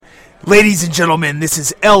Ladies and gentlemen, this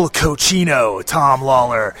is El Cochino, Tom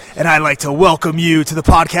Lawler, and I'd like to welcome you to the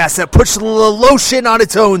podcast that puts the lotion on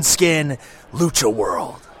its own skin, Lucha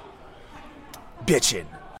World. Bitchin'.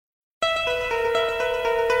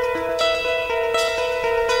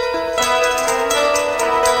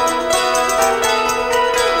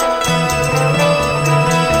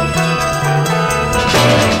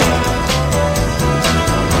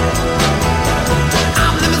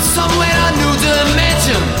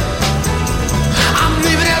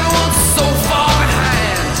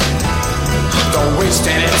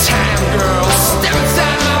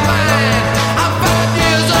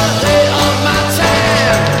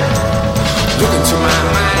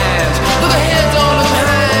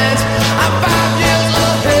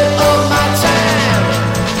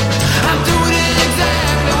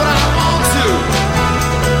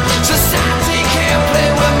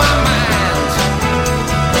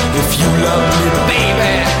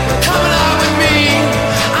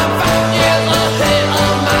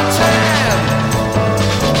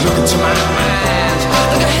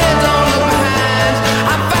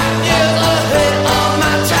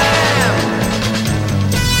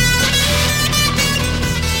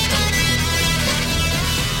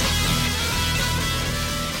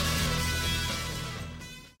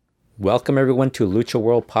 Welcome everyone to Lucha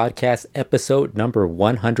World Podcast episode number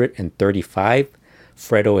 135.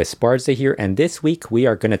 Fredo Esparza here, and this week we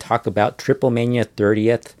are going to talk about Triple Mania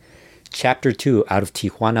 30th, Chapter 2 out of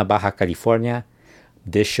Tijuana, Baja California.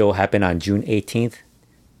 This show happened on June 18th,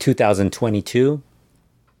 2022.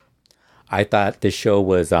 I thought this show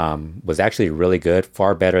was actually really good,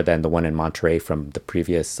 far better than the one in Monterrey from the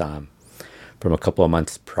previous, from a couple of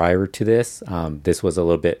months prior to this. This was a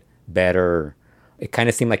little bit better. It kind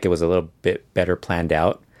of seemed like it was a little bit better planned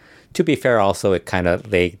out. To be fair, also, it kind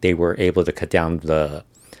of they were able to cut down the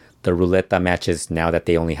Ruleta matches now that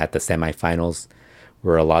they only had the semifinals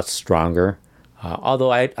were a lot stronger.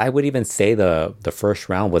 Although I would even say the first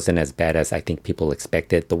round wasn't as bad as I think people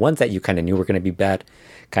expected. The ones that you kind of knew were going to be bad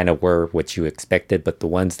kind of were what you expected, but the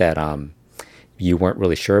ones that you weren't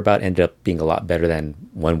really sure about ended up being a lot better than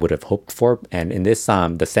one would have hoped for. And in this the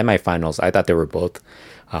semifinals, I thought they were both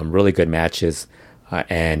really good matches.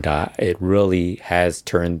 And it really has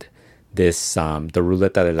turned this, the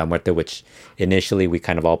Ruleta de la Muerte, which initially we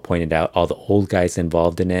kind of all pointed out, all the old guys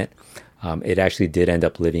involved in it. It actually did end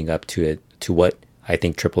up living up to what I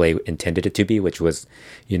think AAA intended it to be, which was,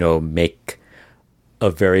 make a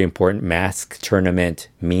very important mask tournament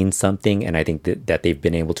mean something. And I think that they've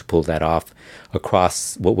been able to pull that off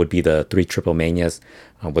across what would be the 3 Triple Manias,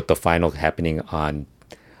 with the final happening on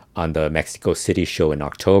the Mexico City show in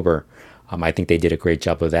October. I think they did a great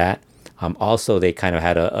job of that. Also, they kind of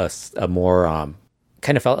had a more,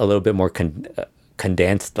 kind of felt a little bit more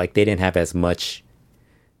condensed. Like they didn't have as much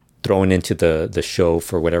thrown into the show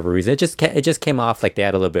for whatever reason. It just came off like they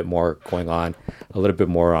had a little bit more going on, a little bit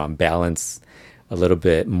more balance, a little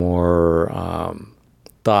bit more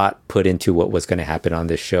thought put into what was going to happen on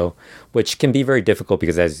this show, which can be very difficult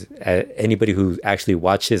because as anybody who actually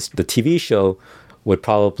watches the TV show would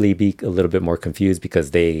probably be a little bit more confused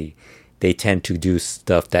because they tend to do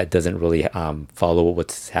stuff that doesn't really follow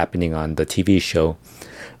what's happening on the TV show.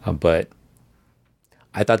 But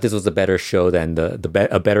I thought this was a better show than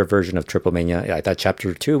a better version of Triple Mania. I thought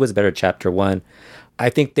Chapter 2 was better than Chapter 1.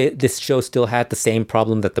 I think this show still had the same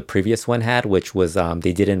problem that the previous one had, which was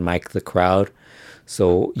they didn't mic the crowd.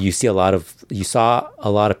 So you saw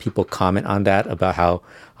a lot of people comment on that about how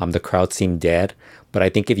the crowd seemed dead. But I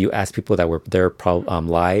think if you ask people that were there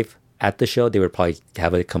live at the show, they would probably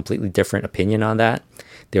have a completely different opinion on that.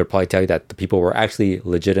 They would probably tell you that the people were actually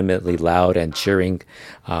legitimately loud and cheering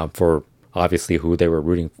for obviously who they were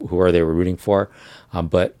rooting for.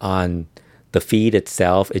 But on the feed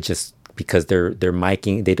itself, it just because they're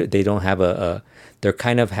miking, they don't have they're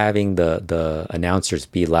kind of having the announcers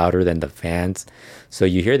be louder than the fans. So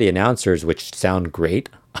you hear the announcers, which sound great.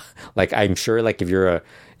 Like I'm sure, like if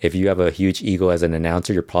you have a huge ego as an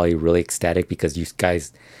announcer, you're probably really ecstatic because you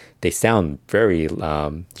guys, they sound very,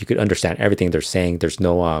 you could understand everything they're saying. There's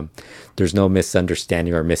no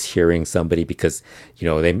misunderstanding or mishearing somebody because,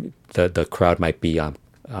 the crowd might be,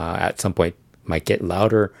 at some point might get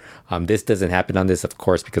louder. This doesn't happen on this, of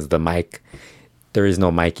course, because of the mic. There is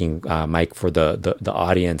no mic for the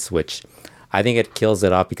audience, which I think it kills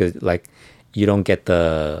it off because like you don't get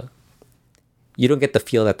the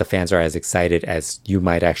feel that the fans are as excited as you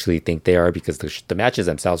might actually think they are because the matches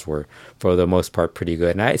themselves were, for the most part, pretty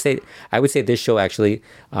good. And I would say this show actually,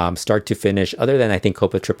 start to finish, other than I think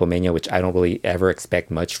Copa Triple Mania, which I don't really ever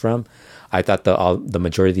expect much from, I thought the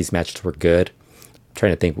majority of these matches were good.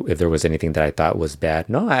 trying to think if there was anything that I thought was bad.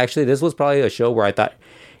 No, actually, this was probably a show where I thought,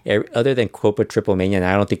 other than Copa Triple Mania, and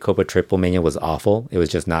I don't think Copa Triple Mania was awful. It was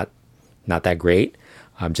just not that great.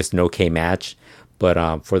 Just an okay match. But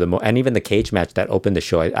and even the cage match that opened the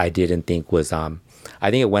show, I didn't think was. I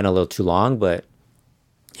think it went a little too long, but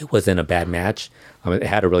it wasn't a bad match. It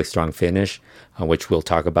had a really strong finish, which we'll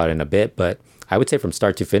talk about in a bit. But I would say from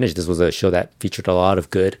start to finish, this was a show that featured a lot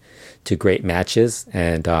of good to great matches,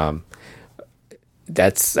 and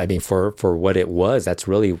that's, I mean, for what it was, that's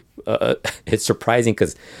really it's surprising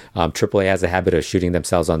because AAA has a habit of shooting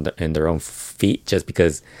themselves in their own feet just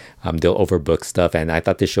because they'll overbook stuff. And I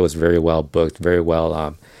thought this show was very well booked, very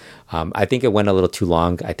well. I think it went a little too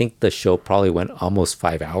long. I think the show probably went almost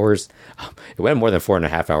 5 hours. It went more than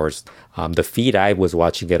 4.5 hours. The feed I was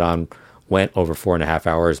watching it on went over 4.5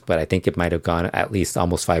 hours, but I think it might have gone at least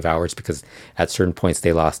almost 5 hours because at certain points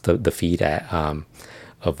they lost the feed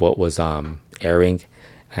of what was airing.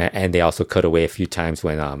 And they also cut away a few times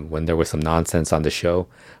when there was some nonsense on the show.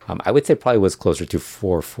 I would say probably was closer to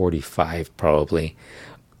 4:45 probably.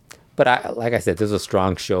 But like I said, this is a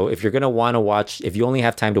strong show. If you're going to want to watch, if you only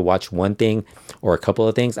have time to watch one thing or a couple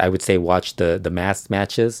of things, I would say watch the masked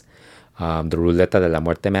matches, the Ruleta de la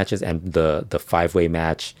Muerte matches, and the 5-way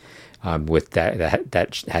match with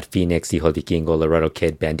that had Phoenix, Hijo de Kingo, Laredo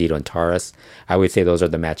Kid, Bandito, and Taurus. I would say those are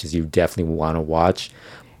the matches you definitely want to watch.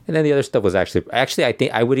 And then the other stuff was actually, I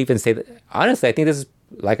think I would even say that, honestly, I think this is,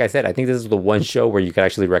 like I said, I think this is the one show where you could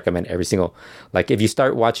actually recommend every single, like if you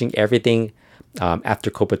start watching everything after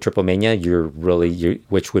Copa Triple Mania,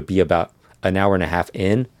 which would be about an hour and a half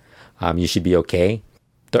in, you should be okay.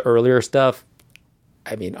 The earlier stuff,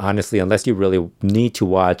 I mean, honestly, unless you really need to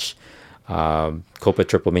watch Copa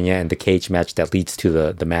Triple Mania and the cage match that leads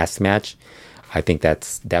to the mask match, I think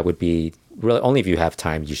that would be really, only if you have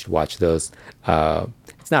time, you should watch those.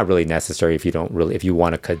 It's not really necessary if you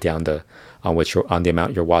want to cut down on the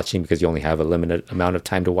amount you're watching because you only have a limited amount of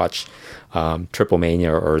time to watch Triple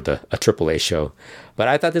Mania or a AAA show. But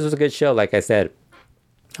I thought this was a good show. Like I said,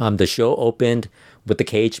 the show opened with the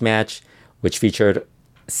cage match, which featured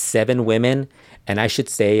 7 women. And I should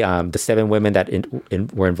say the 7 women that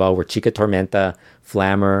were involved were Chica Tormenta,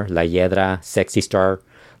 Flammer, La Hiedra, Sexy Star,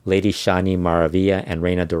 Lady Shani, Maravilla, and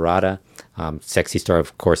Reina Dorada. Sexy Star,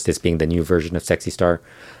 of course, this being the new version of Sexy Star.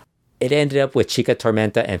 It ended up with Chica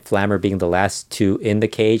Tormenta and Flammer being the last 2 in the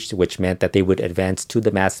cage, which meant that they would advance to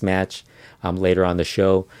the mask match later on the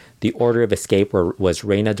show. The order of escape was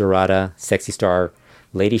Reina Dorada, Sexy Star,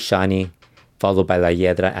 Lady Shani, followed by La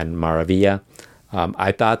Hiedra and Maravilla.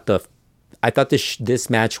 I thought this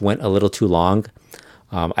match went a little too long.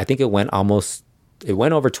 I think it went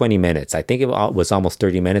over 20 minutes. I think it was almost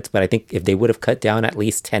 30 minutes, but I think if they would have cut down at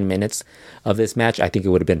least 10 minutes of this match, I think it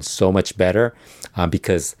would have been so much better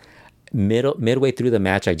because midway through the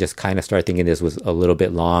match, I just kind of started thinking this was a little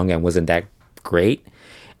bit long and wasn't that great.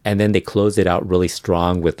 And then they closed it out really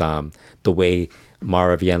strong with the way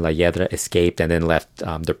Maravilla and La Hiedra escaped and then left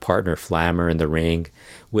their partner Flammer in the ring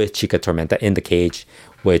with Chica Tormenta in the cage,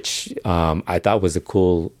 which I thought was a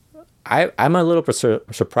cool... I'm a little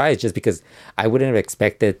surprised just because I wouldn't have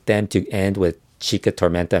expected them to end with Chica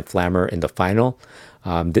Tormenta and Flammer in the final.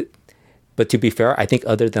 But to be fair, I think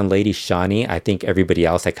other than Lady Shani, I think everybody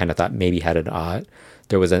else I kind of thought maybe had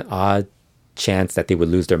there was an odd chance that they would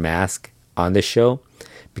lose their mask on this show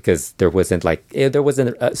because there's not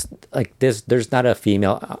a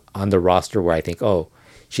female on the roster where I think, oh,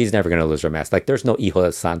 she's never going to lose her mask. Like there's no Hijo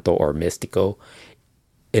de Santo or Mystico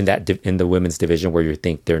in the women's division where you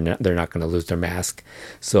think they're not going to lose their mask.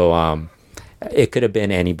 So it could have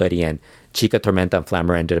been anybody, and Chica Tormenta and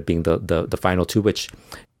Flammer ended up being the final 2, which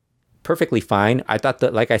perfectly fine. I thought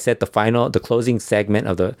that, like I said, the closing segment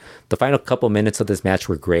of the final couple minutes of this match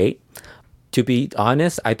were great. To be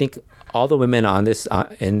honest, I think all the women on this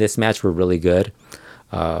in this match were really good.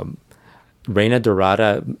 Reina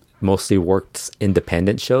Dorada mostly worked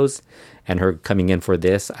independent shows, and her coming in for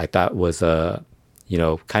this, I thought was kind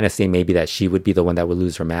of saying maybe that she would be the one that would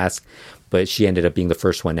lose her mask, but she ended up being the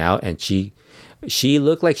first one out, and she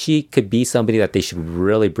looked like she could be somebody that they should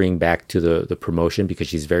really bring back to the promotion because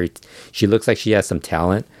she looks like she has some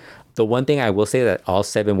talent. The one thing I will say that all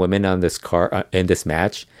 7 women on this in this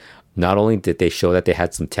match, not only did they show that they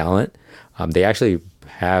had some talent, they actually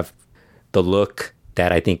have the look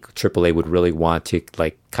that I think AAA would really want to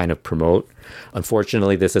like kind of promote.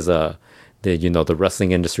 Unfortunately, this is the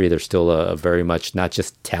wrestling industry. There's still a very much not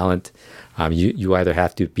just talent. You either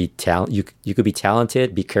have to be talent. You could be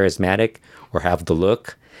talented, be charismatic, or have the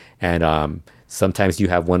look. And Sometimes you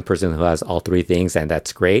have one person who has all three things, and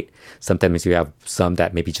that's great. Sometimes you have some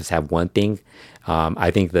that maybe just have one thing. I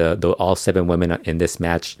think the all 7 women in this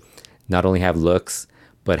match not only have looks,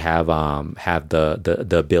 but have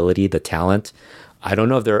the ability, the talent. I don't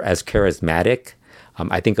know if they're as charismatic.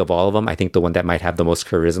 I think of all of them, I think the one that might have the most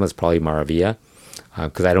charisma is probably Maravilla,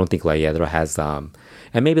 because I don't think La Hiedra has, and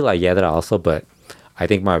maybe La Hiedra also, but I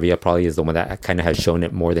think Maravilla probably is the one that kind of has shown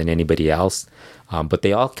it more than anybody else. But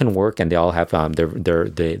they all can work, and they all have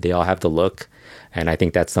they all have the look, and I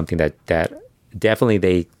think that's something that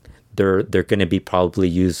definitely they're going to be probably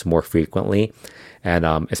used more frequently, and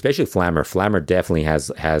especially Flammer. Flammer definitely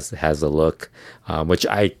has a look, which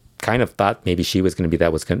I kind of thought maybe she was going to be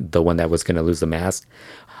the one that was going to lose the mask.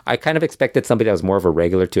 I kind of expected somebody that was more of a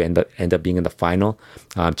regular to end up being in the final.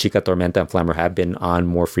 Chica Tormenta and Flammer have been on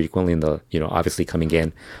more frequently in the, obviously coming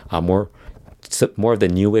in more of the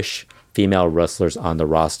newish female wrestlers on the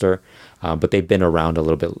roster, but they've been around a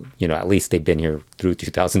little bit. At least they've been here through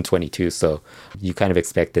 2022. So you kind of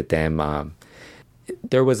expected them.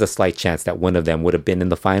 There was a slight chance that one of them would have been in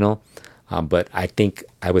the final. But I think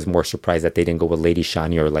I was more surprised that they didn't go with Lady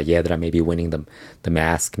Shani or La Hiedra maybe winning the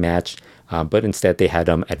mask match. But instead they had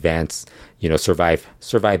them advance, survive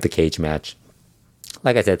the cage match.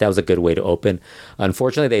 Like I said, that was a good way to open.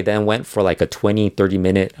 Unfortunately, they then went for like a 20-30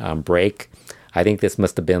 minute break. I think this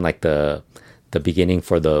must have been like the beginning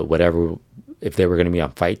for the whatever, if they were going to be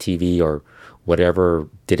on Fight TV or whatever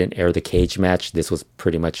didn't air the cage match. This was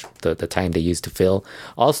pretty much the time they used to fill.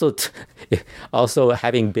 Also,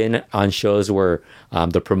 having been on shows where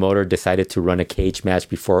the promoter decided to run a cage match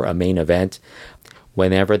before a main event,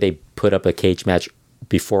 whenever they put up a cage match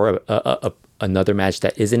before another match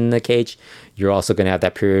that isn't in the cage, you're also going to have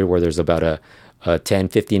that period where there's about a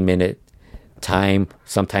 10-15 minute time,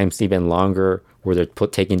 sometimes even longer, where they're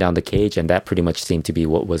taking down the cage, and that pretty much seemed to be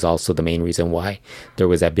what was also the main reason why there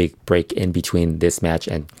was that big break in between this match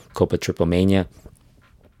and Copa Triple Mania.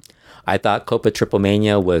 I thought Copa Triple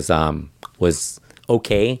Mania was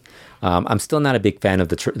okay. I'm still not a big fan of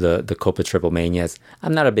the Copa Triple Manias.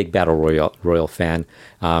 I'm not a big Battle Royal fan.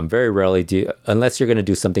 Very rarely unless you're going to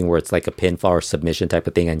do something where it's like a pinfall or submission type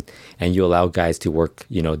of thing, and you allow guys to work,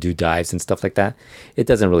 do dives and stuff like that. It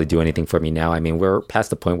doesn't really do anything for me now. I mean, we're past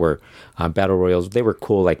the point where Battle Royals, they were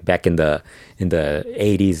cool like back in the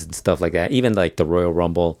 80s and stuff like that. Even like the Royal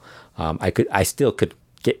Rumble, I still could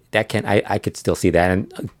get that. I could still see that.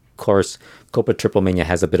 And of course, Copa Triple Mania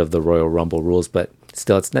has a bit of the Royal Rumble rules, but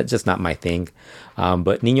still, it's just not my thing.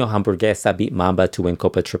 But Nino Hamburguesa beat Mamba to win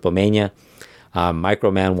Copa Triple Mania.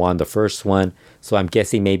 Microman won the first one, so I'm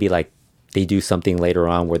guessing maybe like they do something later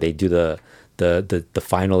on where they do the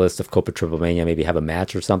finalists of Copa Triple Mania maybe have a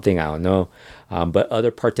match or something. I don't know. But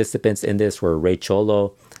other participants in this were Ray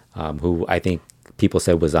Cholo, who I think people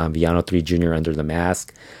said was on Villano 3 Jr. under the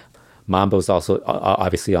mask. Mamba was also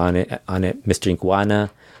obviously on it. Mr.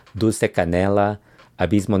 Iguana, Dulce Canela,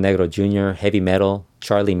 Abismo Negro Jr., Heavy Metal,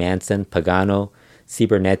 Charlie Manson, Pagano,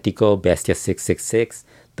 Cibernetico, Bestia 666,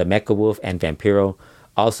 the Mecha Wolf, and Vampiro.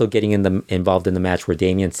 Also getting involved in the match were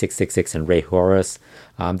Damien 666 and Ray Horus.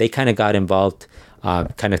 They kind of got involved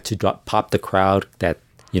kind of to pop the crowd that,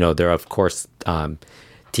 they're of course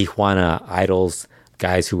Tijuana idols,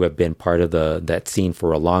 guys who have been part of that scene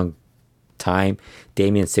for a long time.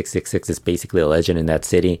 Damien 666 is basically a legend in that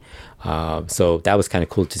city. So that was kind of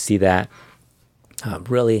cool to see that.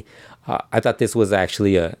 Really, I thought this was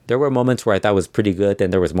actually there were moments where I thought it was pretty good,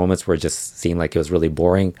 and there was moments where it just seemed like it was really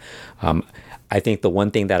boring. I think the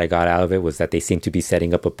one thing that I got out of it was that they seemed to be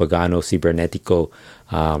setting up a Pagano Cibernetico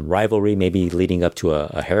rivalry, maybe leading up to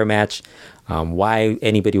a hair match. Why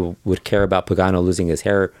anybody would care about Pagano losing his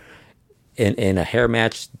hair in a hair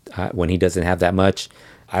match when he doesn't have that much,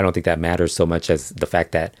 I don't think that matters so much as the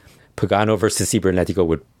fact that Pagano versus Cibernetico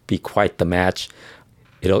would be quite the match.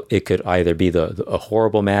 It could either be a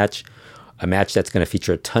horrible match, a match that's going to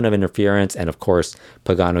feature a ton of interference, and of course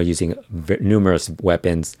Pagano using numerous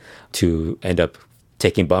weapons to end up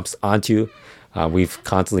taking bumps onto. We've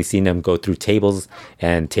constantly seen him go through tables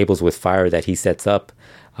and tables with fire that he sets up,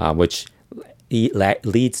 which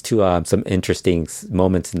leads to some interesting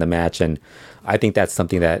moments in the match. And I think that's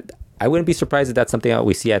something that I wouldn't be surprised if that's something that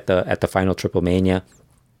we see at the final Triple Mania.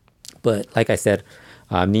 But like I said,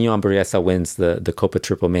 Nino Hamburguesa wins the Copa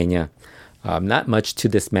Triple Mania. Not much to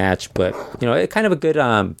this match, but kind of a good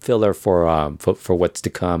filler for what's to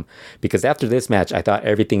come. Because after this match, I thought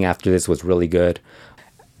everything after this was really good.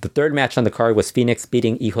 The third match on the card was Phoenix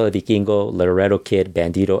beating Hijo de Vikingo, Laredo Kid,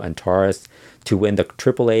 Bandito, and Taurus to win the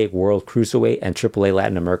AAA World Cruiserweight and AAA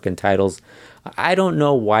Latin American titles. I don't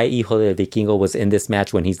know why Hijo de Vikingo was in this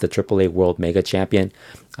match when he's the AAA World Mega Champion.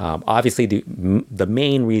 Obviously, the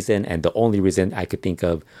main reason and the only reason I could think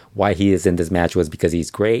of why he is in this match was because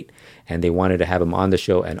he's great and they wanted to have him on the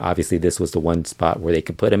show. And obviously, this was the one spot where they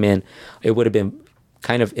could put him in. It would have been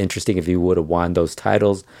kind of interesting if he would have won those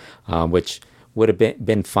titles, which would have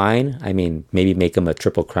been fine. I mean, maybe make him a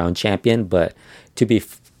Triple Crown champion. But to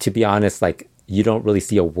be honest, like, you don't really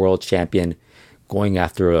see a world champion going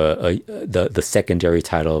after the secondary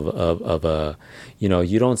title of a,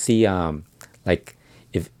 you don't see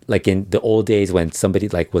if like in the old days when somebody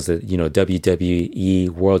like was a WWE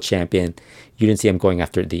world champion, you didn't see him going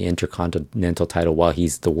after the Intercontinental title while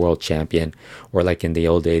he's the world champion, or like in the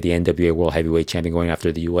old day the NWA World Heavyweight Champion going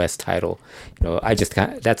after the US title.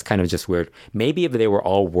 That's kind of just weird. Maybe if they were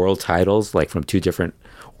all world titles like from two different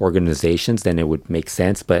organizations, then it would make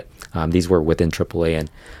sense, but these were within AAA,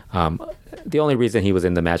 and the only reason he was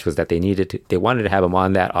in the match was that they wanted to have him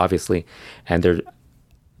on that, obviously, and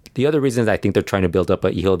the other reasons I think they're trying to build up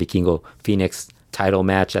a Hijo Vikingo Phoenix title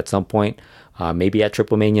match at some point, maybe at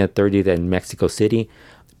Triple Mania 30 in Mexico City,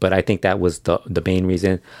 but I think that was the main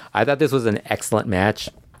reason. I thought this was an excellent match.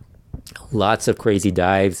 Lots of crazy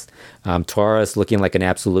dives. Taurus looking like an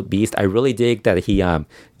absolute beast. I really dig that he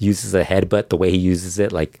uses a headbutt the way he uses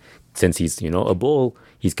it. Like, since he's a bull,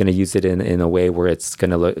 he's going to use it in a way where it's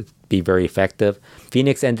going to be very effective.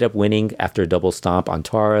 Phoenix ended up winning after a double stomp on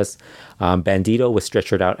Taurus. Bandito was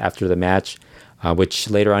stretchered out after the match, which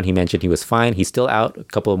later on he mentioned he was fine. He's still out a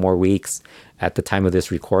couple of more weeks at the time of this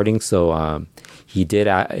recording. So he did.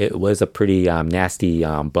 It was a pretty nasty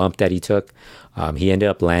bump that he took. He ended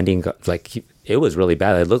up landing it was really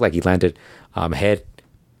bad. It looked like he landed head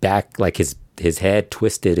back, like his head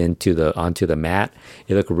twisted onto the mat.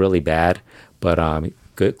 It looked really bad, but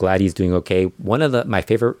glad he's doing okay. One of my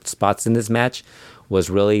favorite spots in this match was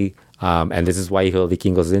really, and this is why Hijo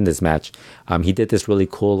Vikingo's in this match. He did this really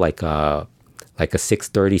cool like a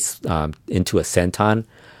 630 into a senton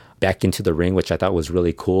back into the ring, which I thought was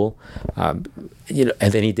really cool. And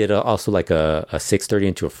then he did also like a 630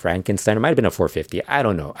 into a Frankenstein. It might have been a 450. I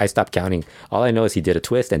don't know. I stopped counting. All I know is he did a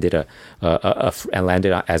twist and did and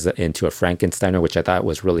landed into a Frankensteiner, which I thought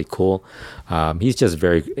was really cool. He's just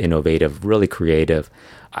very innovative, really creative.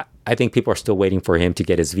 I think people are still waiting for him to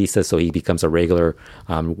get his visa so he becomes a regular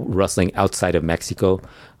wrestling outside of Mexico,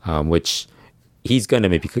 which he's going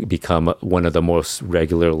to become one of the most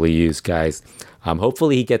regularly used guys.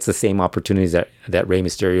 Hopefully he gets the same opportunities that Rey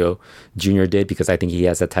Mysterio Jr. did, because I think he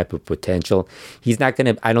has that type of potential.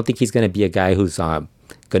 I don't think he's going to be a guy who's going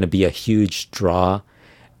to be a huge draw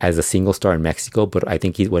as a single star in Mexico, but I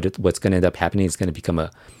think what's going to end up happening is going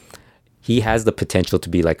to he has the potential to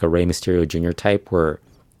be like a Rey Mysterio Jr. type, where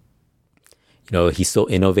he's so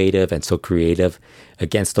innovative and so creative.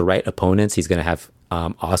 Against the right opponents, he's going to have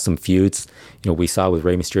awesome feuds. We saw with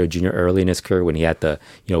Rey Mysterio Jr. early in his career when he had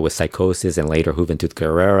with Psychosis and later Juventud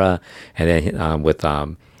Guerrera, and then with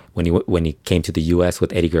when he came to the U.S.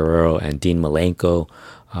 with Eddie Guerrero and Dean Malenko.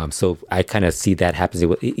 So I kind of see that happening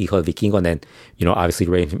with Hijo de Vikingo, and then obviously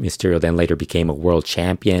Rey Mysterio then later became a world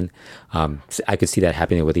champion. So I could see that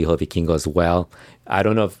happening with Hijo de Vikingo as well. I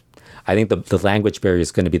don't know if. I think the language barrier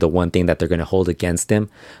is going to be the one thing that they're going to hold against him,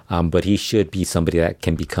 but he should be somebody that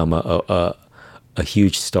can become a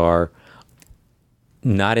huge star,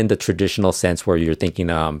 not in the traditional sense where you're thinking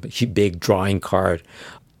big drawing card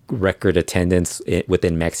record attendance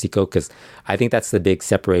within Mexico, because I think that's the big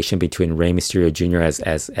separation between Rey Mysterio Jr.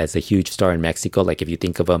 as a huge star in Mexico. Like, if you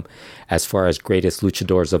think of him as far as greatest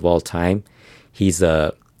luchadors of all time, he's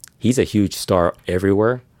a huge star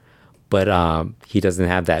everywhere, but he doesn't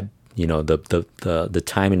have that the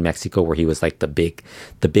time in Mexico where he was like the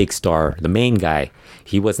big star, the main guy.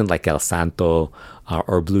 He wasn't like El Santo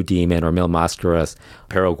or Blue Demon or Mil Mascaras,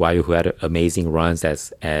 Perro Aguayo, who had amazing runs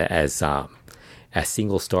as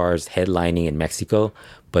single stars headlining in Mexico.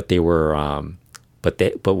 But they were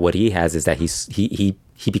but what he has is that he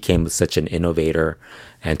became such an innovator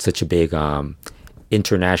and such a big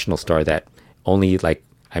international star that only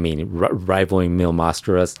rivaling Mil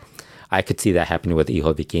Mascaras. I could see that happening with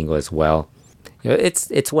Hijo Vikingo as well.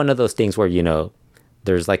 It's one of those things where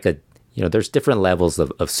there's there's different levels of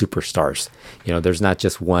superstars. There's not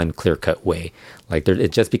just one clear-cut way. Like,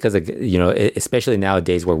 just because of, especially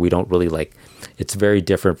nowadays where we don't really it's very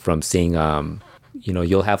different from seeing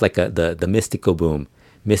you'll have like the Mystico boom.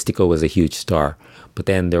 Mystico was a huge star, but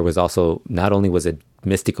then there was also, not only was it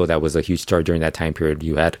Mystico that was a huge star during that time period.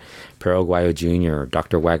 You had Paraguayo Jr.,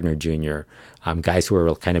 Dr. Wagner Jr., guys who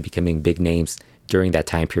were kind of becoming big names during that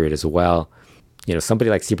time period as well. Somebody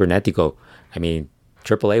like Cibernetico, I mean,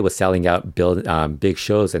 AAA was selling out big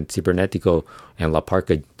shows, and Cibernetico and La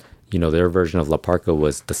Parca, their version of La Parca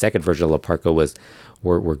was, the second version of La Parca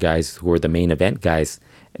were guys who were the main event guys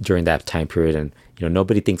during that time period. And,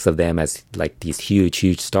 nobody thinks of them as like these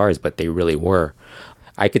huge stars, but they really were.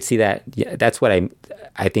 I could see that. Yeah, that's what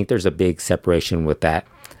I think there's a big separation with that.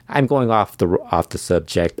 I'm going off the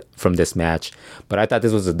subject from this match, but I thought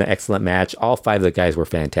this was an excellent match. All 5 of the guys were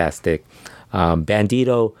fantastic.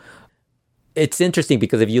 Bandito, it's interesting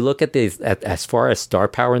because if you look at this as far as star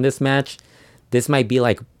power in this match, this might be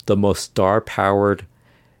like the most star powered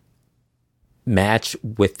match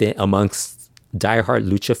amongst diehard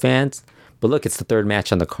lucha fans. But look, it's the 3rd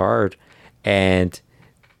match on the card, and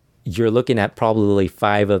you're looking at probably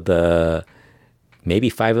 5 of the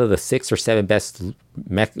 6 or 7 best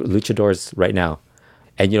luchadors right now.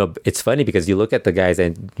 And, it's funny because you look at the guys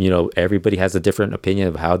and, everybody has a different opinion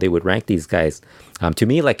of how they would rank these guys. To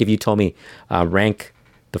me, like if you told me rank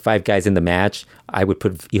the 5 guys in the match, I would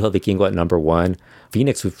put Hijo Vikingo at number 1.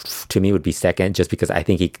 Phoenix, to me, would be second, just because I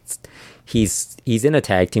think he's in a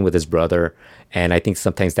tag team with his brother. And I think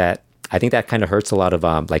sometimes that kind of hurts a lot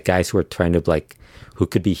of like guys who are trying to who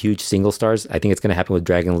could be huge single stars. I think it's going to happen with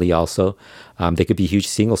Dragon Lee also. They could be huge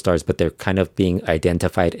single stars, but they're kind of being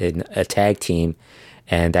identified in a tag team,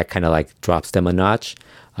 and that kind of drops them a notch.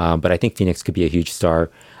 But I think Phoenix could be a huge star.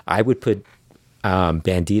 I would put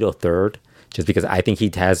Bandito 3rd, just because I think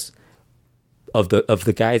he has, of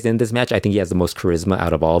the guys in this match, I think he has the most charisma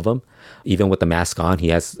out of all of them. Even with the mask on, he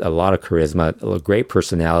has a lot of charisma, a great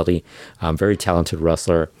personality, very talented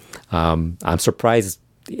wrestler. I'm surprised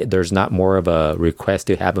there's not more of a request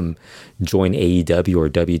to have him join AEW or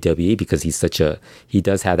WWE, because he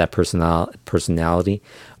does have that personality.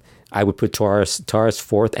 I would put Taurus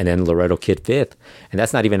 4th and then Laredo Kid 5th. And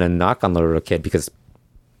that's not even a knock on Laredo Kid, because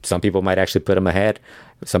some people might actually put him ahead.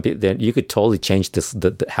 Some people, then you could totally change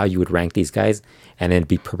how you would rank these guys, and then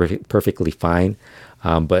be perfectly fine.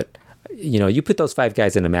 But you put those 5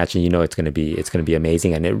 guys in a match, and it's going to be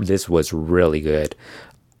amazing. And this was really good.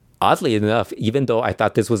 Oddly enough, even though I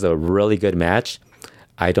thought this was a really good match,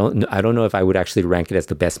 I don't know if I would actually rank it as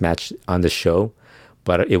the best match on the show,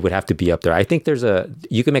 but it would have to be up there. I think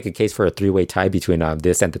you can make a case for a 3-way tie between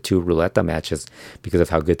this and the 2 Ruleta matches, because of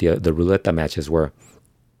how good the Ruleta matches were.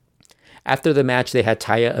 After the match, they had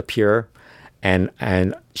Taya appear, and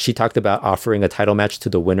she talked about offering a title match to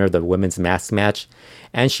the winner of the women's mask match,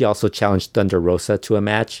 and she also challenged Thunder Rosa to a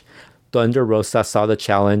match. Thunder Rosa saw the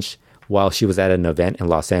challenge while she was at an event in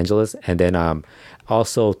Los Angeles, and then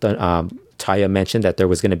also Taya mentioned that there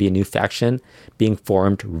was going to be a new faction being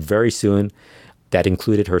formed very soon that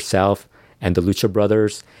included herself and the Lucha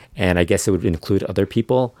Brothers, and I guess it would include other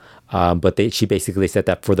people. But she basically said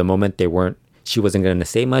that for the moment she wasn't going to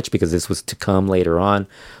say much, because this was to come later on.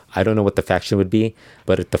 I don't know what the faction would be,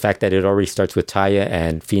 but the fact that it already starts with Taya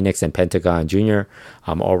and Phoenix and Pentagon Jr.,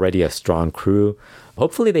 already a strong crew.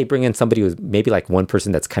 Hopefully they bring in somebody who's maybe like one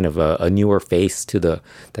person that's kind of a newer face that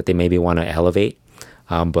they maybe want to elevate.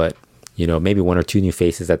 But maybe 1 or 2 new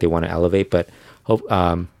faces that they want to elevate. But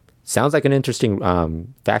sounds like an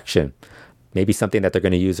interesting faction. Maybe something that they're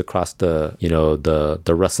going to use across the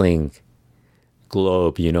wrestling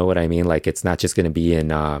globe. You know what I mean? Like, it's not just going to be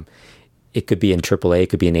in it could be in AAA, it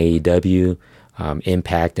could be in AEW,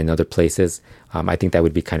 Impact, and other places. I think that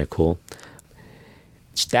would be kind of cool.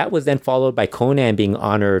 That was then followed by Konnan being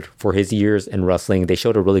honored for his years in wrestling. They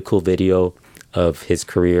showed a really cool video of his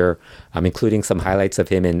career, including some highlights of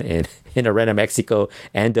him in Arena Mexico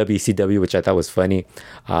and WCW, which I thought was funny.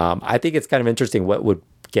 I think it's kind of interesting what would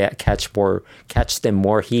catch them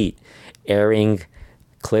more heat, airing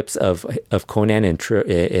clips of Konnan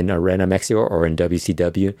in Arena Mexico or in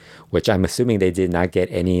WCW, which I'm assuming they did not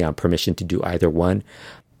get any permission to do either one.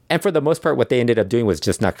 And for the most part, what they ended up doing was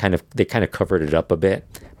just they kind of covered it up a bit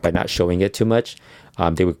by not showing it too much.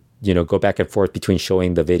 They would go back and forth between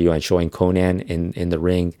showing the video and showing Konnan in the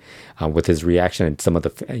ring with his reaction and some of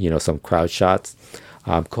the some crowd shots.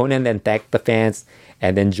 Konnan then thanked the fans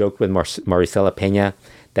and then joked with Maricela Peña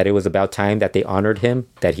that it was about time that they honored him,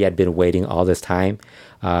 that he had been waiting all this time.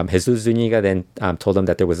 Jesus Zuniga then told him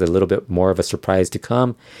that there was a little bit more of a surprise to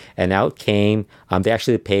come, and out came, they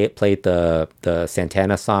actually played the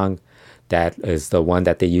Santana song that is the one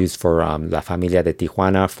that they used for La Familia de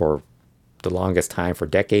Tijuana for the longest time, for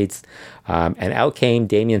decades. And out came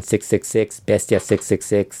Damien 666, Bestia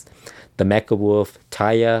 666, the Mecha Wolf,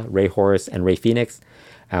 Taya, Ray Horus, and Ray Phoenix.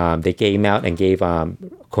 They came out and gave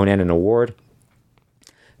Konnan an award.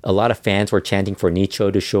 A lot of fans were chanting for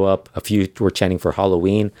Nicho to show up. A few were chanting for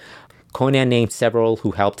Halloween. Conan named several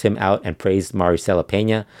who helped him out and praised Maricela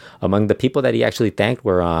Peña. Among the people that he actually thanked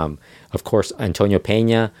were, of course, Antonio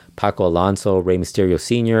Peña, Paco Alonso, Rey Mysterio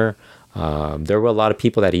Sr. There were a lot of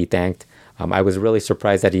people that he thanked. I was really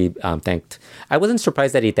surprised that he thanked. I wasn't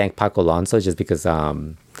surprised that he thanked Paco Alonso just because, it's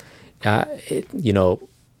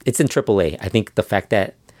in AAA. I think the fact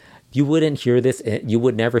that you wouldn't hear this, you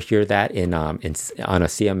would never hear that on a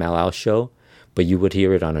CMLL show, but you would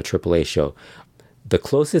hear it on a AAA show. The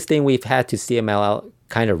closest thing we've had to CMLL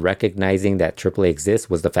kind of recognizing that AAA exists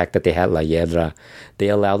was the fact that they had La Hiedra. They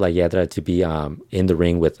allowed La Hiedra to be in the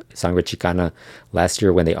ring with Sangre Chicana last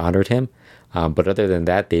year when they honored him. But other than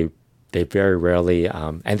that, they very rarely,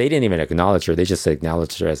 and they didn't even acknowledge her. They just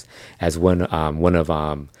acknowledged her as one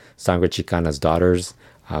of Sangre Chicana's daughters,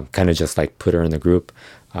 kind of just like put her in the group.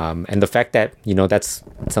 And the fact that, that's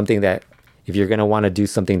something that if you're going to want to do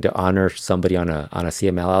something to honor somebody on a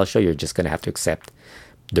CMLL show, you're just going to have to accept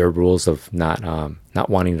their rules of not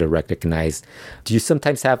wanting to recognize. Do you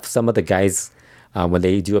sometimes have some of the guys, when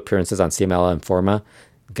they do appearances on CMLL and Forma,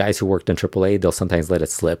 guys who worked in AAA, they'll sometimes let it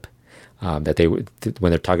slip. That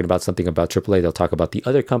when they're talking about something about AAA, they'll talk about the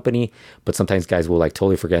other company, but sometimes guys will like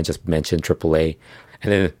totally forget and just mention AAA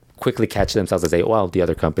and then quickly catch themselves and say, well, the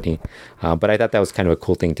other company. But I thought that was kind of a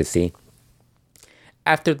cool thing to see.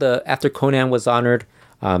 After Conan was honored,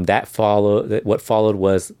 what followed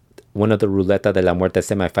was one of the Ruleta de la Muerte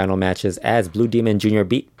semifinal matches as Blue Demon Jr.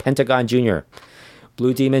 beat Pentagon Jr.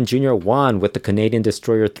 Blue Demon Jr. won with the Canadian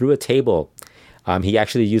Destroyer through a table. He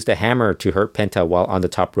actually used a hammer to hurt Penta while on the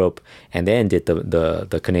top rope and then did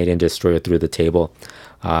the Canadian Destroyer through the table.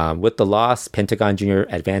 With the loss, Pentagon Jr.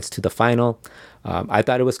 advanced to the final. I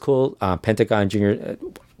thought it was cool. Pentagon Jr.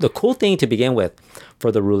 The cool thing to begin with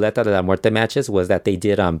for the Ruleta de la Muerte matches was that they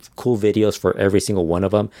did cool videos for every single one of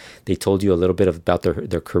them. They told you a little bit about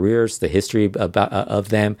their careers, the history of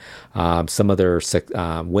them, some of their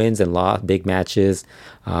wins and loss, big matches,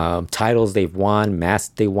 titles they've won,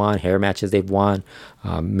 masks they won, hair matches they've won,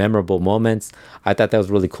 memorable moments. I thought that was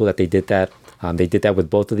really cool that they did that. They did that with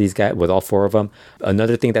both of these guys, with all four of them.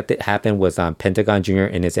 Another thing that happened was Pentagon Jr.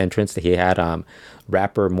 in his entrance, he had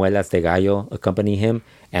rapper Muelas de Gallo accompany him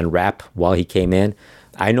and rap while he came in.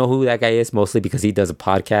 I know who that guy is mostly because he does a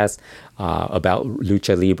podcast about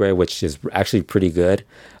Lucha Libre, which is actually pretty good,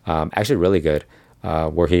 actually really good,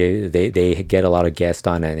 where they get a lot of guests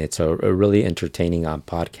on, and it's a really entertaining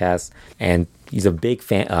podcast. And he's a big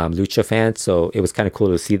fan, Lucha fan, so it was kind of cool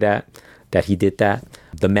to see that he did that.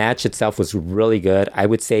 The match itself was really good. I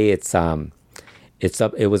would say it's up.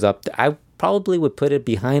 It was up. I probably would put it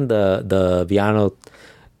behind the Villano.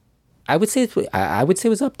 I would say it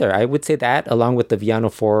was up there. I would say that along with the Villano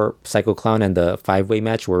 4 Psycho Clown and the 5-way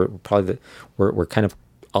match were probably were kind of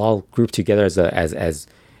all grouped together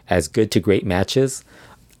as good to great matches.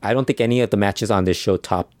 I don't think any of the matches on this show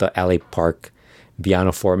topped the LA Park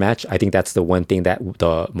Villano 4 match. I think that's the one thing that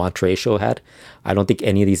the Monterrey show had. I don't think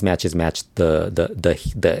any of these matches matched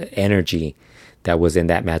the energy that was in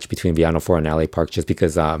that match between Villano 4 and LA Park, just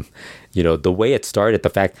because the way it started, the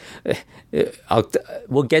fact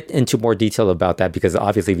we'll get into more detail about that because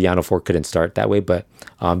obviously Villano 4 couldn't start that way, but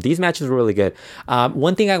these matches were really good.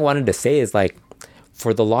 One thing I wanted to say is, like,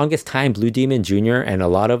 for the longest time, Blue Demon Jr. and a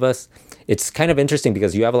lot of us, it's kind of interesting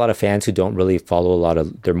because you have a lot of fans who don't really follow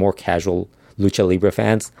they're more casual Lucha Libre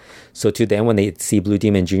fans. So to them, when they see Blue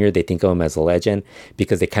Demon Jr., they think of him as a legend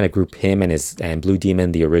because they kind of group him and Blue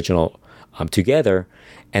Demon, the original, together,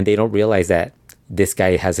 and they don't realize that this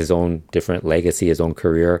guy has his own different legacy, his own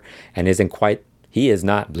career, and he is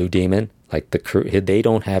not Blue Demon. Like, they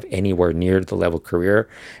don't have anywhere near the level career,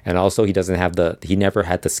 and also he never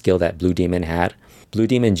had the skill that Blue Demon had. Blue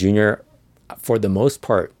Demon Jr., for the most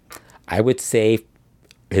part, I would say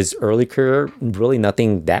his early career, really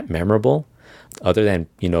nothing that memorable, other than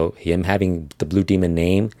him having the Blue Demon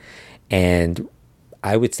name, and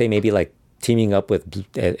I would say maybe like teaming up with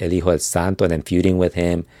El Hijo del Santo and then feuding with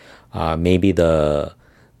him. Maybe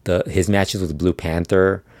his matches with Blue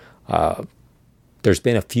Panther. There's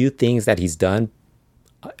been a few things that he's done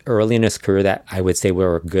early in his career that I would say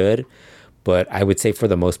were good, but I would say for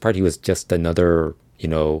the most part he was just another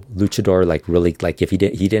luchador. Like, really, like, if he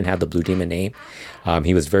didn't have the Blue Demon name,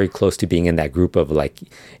 he was very close to being in that group of like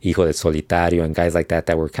Hijo del Solitario and guys like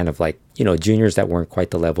that were kind of like juniors that weren't quite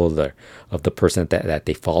the level of the person that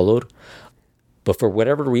they followed. But for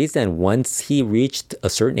whatever reason, once he reached a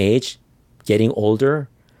certain age, getting older,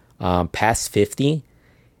 past 50,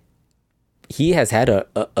 he has had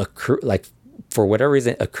for whatever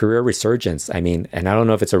reason, a career resurgence. I mean, and I don't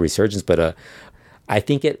know if it's a resurgence, but I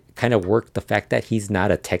think it kind of worked the fact that he's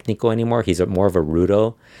not a technical anymore. He's more of a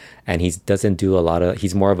rudo, and he doesn't do a lot of.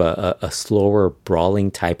 He's more of a slower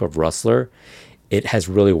brawling type of wrestler. It has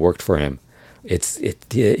really worked for him.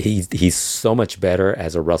 He's so much better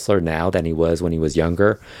as a wrestler now than he was when he was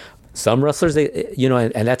younger. Some wrestlers,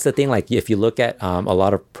 and that's the thing. Like if you look at a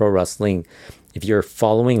lot of pro wrestling, if you're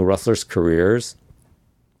following wrestlers' careers,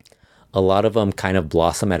 a lot of them kind of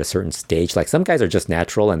blossom at a certain stage. Like some guys are just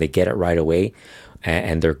natural and they get it right away,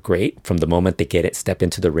 and they're great from the moment they step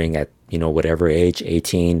into the ring at whatever age,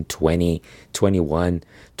 18, 20, 21,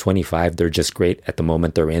 25. They're just great at the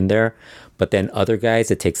moment they're in there. But then other guys,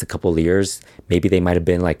 it takes a couple of years. Maybe they might have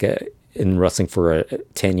been in wrestling for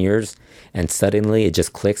 10 years, and suddenly it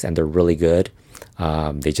just clicks and they're really good.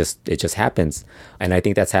 It just happens. And I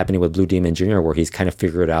think that's happening with Blue Demon Jr., where he's kind of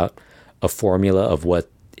figured out a formula of what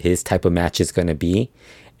his type of match is going to be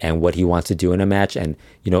and what he wants to do in a match. And,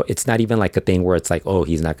 it's not even like a thing where it's like, oh,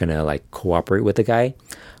 he's not going to like cooperate with the guy,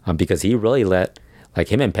 because he really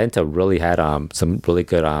him and Penta really had some really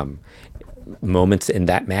good moments in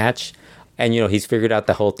that match. And, he's figured out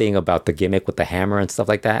the whole thing about the gimmick with the hammer and stuff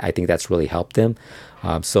like that. I think that's really helped him.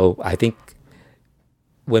 So I think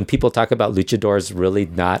when people talk about luchadors really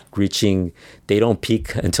not reaching, they don't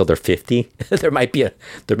peak until they're 50. there might be a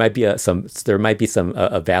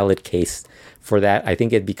valid case for that. I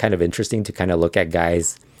think it'd be kind of interesting to kind of look at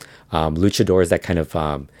guys, luchadors that kind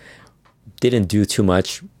of didn't do too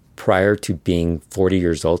much prior to being 40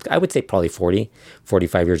 years old. I would say probably 40,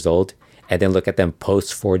 45 years old. And then look at them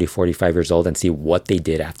post 40, 45 years old and see what they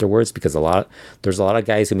did afterwards. Because there's a lot of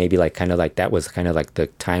guys who maybe that was kind of like the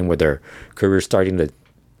time where their career's starting to,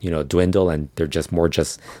 dwindle, and they're just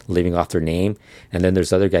living off their name. And then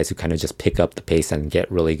there's other guys who kind of just pick up the pace and get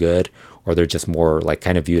really good, or they're just more like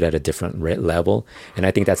kind of viewed at a different level. And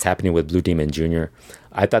I think that's happening with Blue Demon Jr.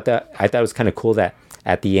 I thought it was kind of cool that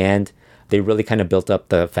at the end, they really kind of built up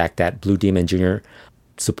the fact that Blue Demon Jr.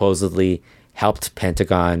 supposedly helped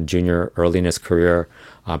Pentagon Jr. early in his career.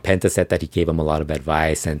 Penta said that he gave him a lot of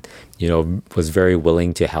advice and, was very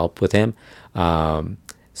willing to help with him.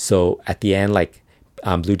 So at the end,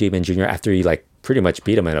 Blue Demon Jr., after he pretty much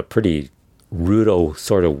beat him in a pretty rudo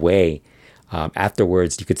sort of way,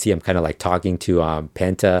 afterwards you could see him kind of talking to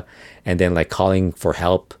Penta, and then calling for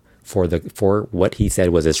help for what he said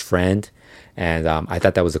was his friend. And I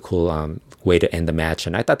thought that was a cool way to end the match.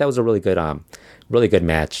 And I thought that was a really good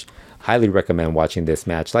match. Highly recommend watching this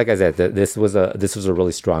match. Like I said, this was a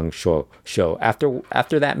really strong show.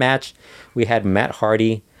 After that match, we had Matt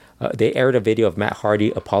Hardy. They aired a video of Matt Hardy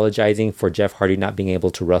apologizing for Jeff Hardy not being able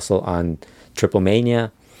to wrestle on Triple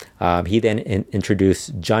Mania. He then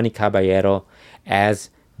introduced Johnny Caballero as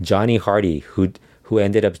Johnny Hardy, who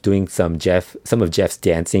ended up doing some of Jeff's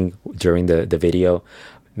dancing during the video.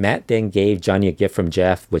 Matt then gave Johnny a gift from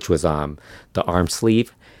Jeff, which was the arm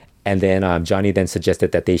sleeve. And then Johnny then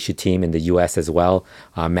suggested that they should team in the U.S. as well.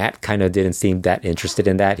 Matt kind of didn't seem that interested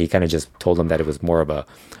in that. He kind of just told him that it was more of a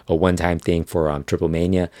one-time thing for Triple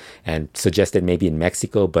Mania, and suggested maybe in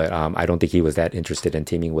Mexico, but I don't think he was that interested in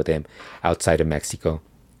teaming with him outside of Mexico.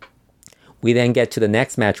 We then get to the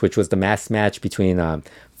next match, which was the mass match between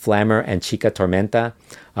Flammer and Chica Tormenta.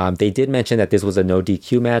 They did mention that this was a no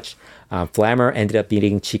DQ match. Flammer ended up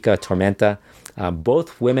beating Chica Tormenta.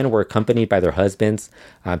 Both women were accompanied by their husbands.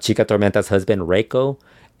 Chica Tormenta's husband, Reiko,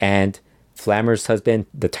 and Flammer's husband,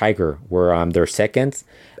 the Tiger, were their seconds.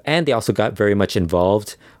 And they also got very much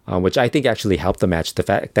involved, which I think actually helped the match. The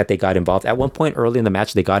fact that they got involved. At one point early in the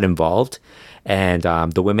match, they got involved. And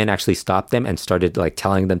the women actually stopped them and started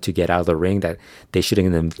telling them to get out of the ring, that they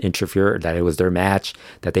shouldn't interfere, that it was their match,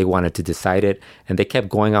 that they wanted to decide it. And they kept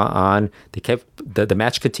going on. The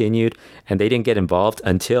match continued, and they didn't get involved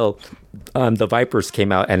until the Vipers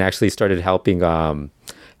came out and actually started helping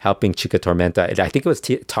Chica Tormenta. I think it was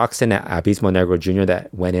Toxin and Abismo Negro Jr.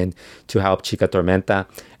 that went in to help Chica Tormenta.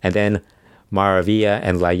 And then Maravilla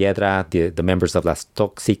and La Hiedra, the members of Las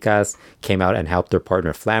Toxicas, came out and helped their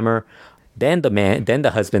partner Flammer. Then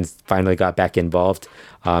the husbands finally got back involved.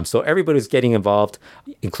 So everybody was getting involved,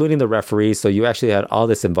 including the referees. So you actually had all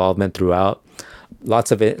this involvement throughout.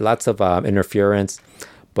 Lots of interference.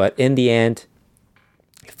 But in the end,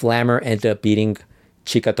 Flammer ended up beating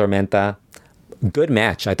Chica Tormenta. Good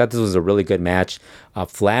match. I thought this was a really good match.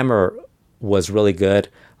 Flammer was really good.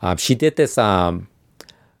 She did this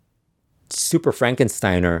Super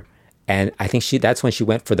Frankensteiner, and I think that's when she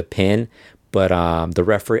went for the pin. But the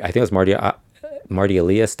referee, I think it was Marty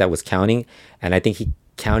Elias that was counting, and I think he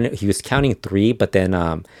was counting 3, but then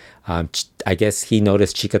I guess he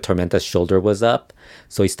noticed Chica Tormenta's shoulder was up,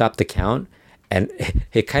 so he stopped the count. And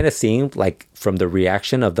it kind of seemed like from the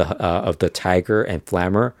reaction of the Tiger and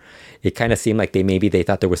Flammer, it kind of seemed like they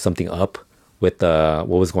thought there was something up with what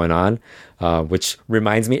was going on, which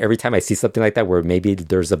reminds me every time I see something like that where maybe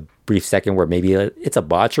there's a brief second where maybe it's a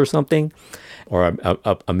botch or something, or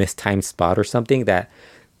a mistimed spot or something that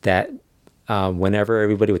whenever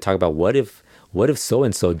everybody would talk about what if so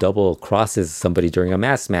and so double crosses somebody during a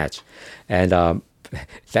mass match, and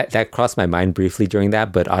that crossed my mind briefly during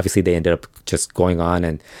that, but obviously they ended up just going on,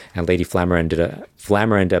 and Lady Flammer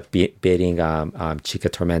ended up beating Chica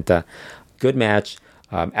Tormenta. Good match.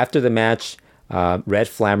 After the match, Red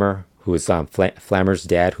Flammer, who is Flammer's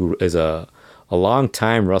dad, who is a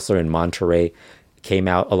long-time wrestler in Monterrey, came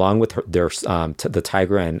out along with the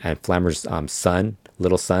Tiger and Flammer's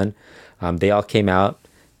little son. They all came out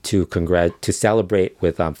to celebrate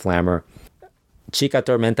with Flammer. Chica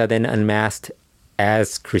Tormenta then unmasked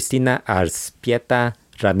as Cristina Arspieta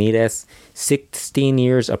Ramirez, 16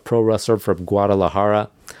 years, a pro wrestler from Guadalajara.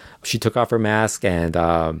 She took off her mask, and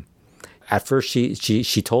at first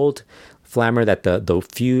she told Flammer that the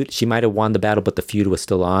feud, she might have won the battle, but the feud was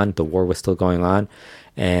still on. The war was still going on.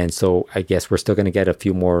 And so I guess we're still going to get a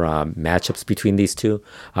few more matchups between these two.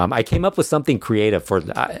 I came up with something creative for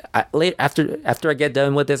after I get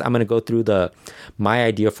done with this. I'm going to go through my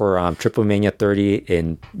idea for Triple Mania 30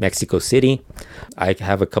 in Mexico City. I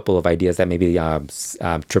have a couple of ideas that maybe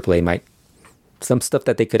AAA might, some stuff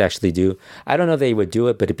that they could actually do. I don't know if they would do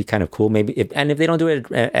it, but it'd be kind of cool. Maybe if they don't do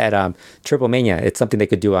it at Triple Mania, it's something they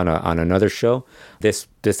could do on another show. This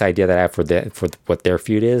idea that I have for what their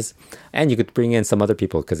feud is, and you could bring in some other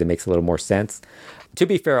people because it makes a little more sense. To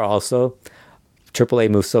be fair, also, AAA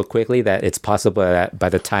moves so quickly that it's possible that by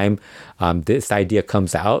the time this idea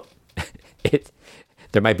comes out,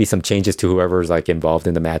 there might be some changes to whoever's like involved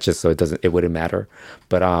in the matches, so it wouldn't matter.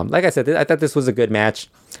 But like I said, I thought this was a good match,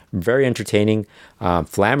 very entertaining.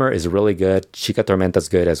 Flammer is really good. Chica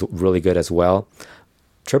Tormenta's really good as well.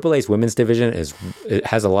 AAA's women's division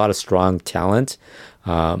has a lot of strong talent.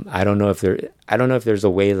 I don't know if there's a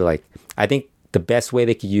way to I think the best way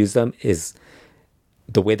they could use them is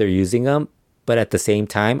the way they're using them. But at the same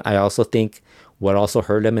time, I also think what also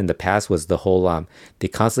hurt them in the past was the whole, they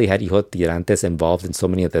constantly had Hijo Tirantes involved in so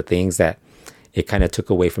many of the things that it kind of took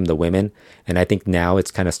away from the women. And I think now it's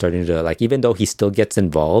kind of starting to even though he still gets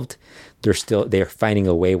involved, they're finding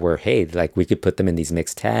a way where, hey, we could put them in these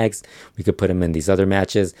mixed tags. We could put them in these other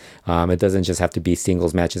matches. It doesn't just have to be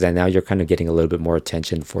singles matches. And now you're kind of getting a little bit more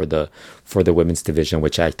attention for the women's division,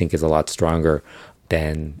 which I think is a lot stronger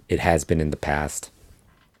than it has been in the past.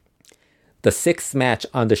 The sixth match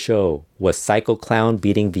on the show was Psycho Clown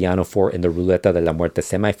beating Villano 4 in the Ruleta de la Muerte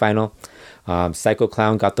semifinal. Psycho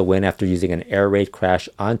Clown got the win after using an air raid crash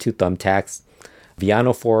onto thumbtacks.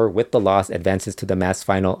 Villano 4, with the loss, advances to the mass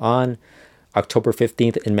final on October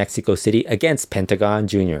 15th in Mexico City against Pentagon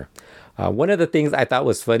Jr. One of the things I thought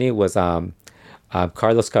was funny was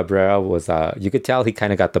Carlos Cabrera was, you could tell he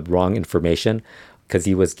kind of got the wrong information because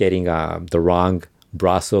he was getting the wrong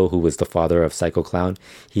Brasso, who was the father of Psycho Clown.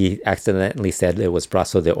 He accidentally said it was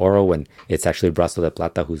Brasso de Oro when it's actually Brasso de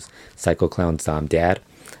Plata, who's Psycho Clown's dad.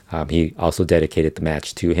 He also dedicated the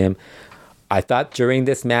match to him. I thought during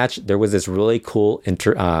this match there was this really cool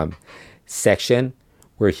section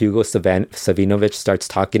where Hugo Savinovich starts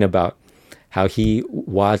talking about how he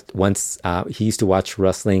used to watch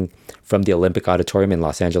wrestling from the Olympic Auditorium in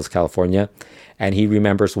Los Angeles, California, and he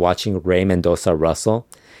remembers watching Rey Mendoza wrestle.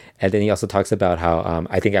 And then he also talks about how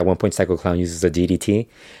I think at one point Psycho Clown uses a DDT,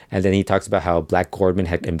 and then he talks about how Black Gordman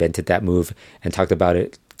had invented that move and talked about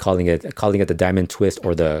it, calling it the Diamond Twist,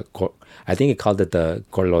 or I think he called it the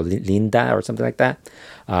Gorlolinda or something like that.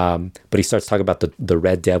 But he starts talking about the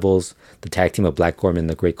Red Devils, the tag team of Black Gordman and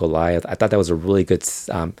the Great Goliath. I thought that was a really good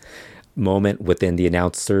moment within the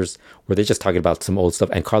announcers where they're just talking about some old stuff.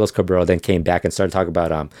 And Carlos Cabrera then came back and started talking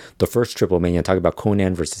about the first Triple Mania, talking about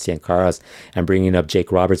Conan versus Cien Caras, and bringing up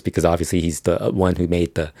Jake Roberts because obviously he's the one who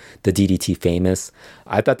made the DDT famous.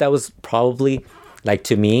 I thought that was probably,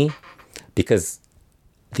 to me, because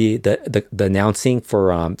the announcing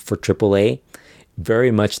for AAA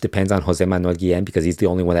very much depends on Jose Manuel Guillen, because he's the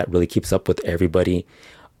only one that really keeps up with everybody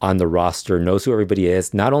on the roster, knows who everybody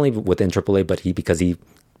is, not only within AAA, but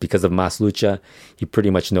because of Mas Lucha, he pretty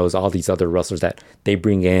much knows all these other wrestlers that they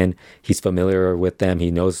bring in. He's familiar with them.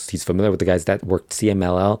 He's familiar with the guys that worked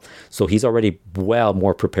CMLL. So he's already well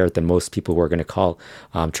more prepared than most people who are going to call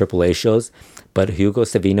AAA shows. But Hugo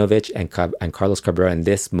Savinovich and Carlos Cabrera in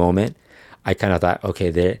this moment, I kind of thought,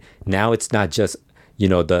 okay, now it's not just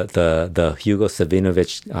the Hugo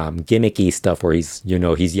Savinovich gimmicky stuff where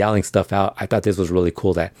he's yelling stuff out. I thought this was really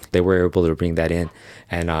cool that they were able to bring that in.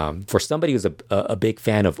 And for somebody who's a big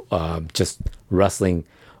fan of just wrestling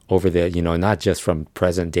over the, not just from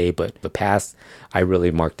present day, but the past, I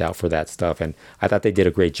really marked out for that stuff. And I thought they did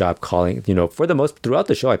a great job calling, for the most, throughout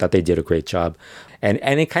the show, I thought they did a great job. And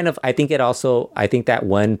it kind of, I think that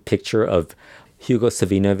one picture of Hugo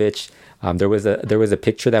Savinovich, there was a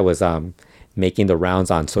picture that was making the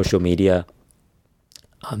rounds on social media.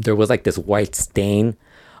 There was like this white stain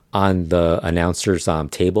on the announcer's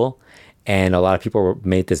table. And a lot of people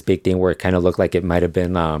made this big thing where it kind of looked like it might have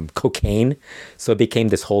been cocaine. So it became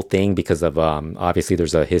this whole thing because of, obviously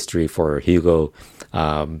there's a history for Hugo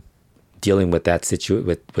dealing with that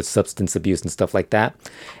with substance abuse and stuff like that.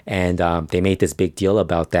 And they made this big deal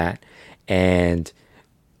about that. And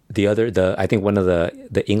I think one of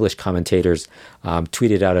the English commentators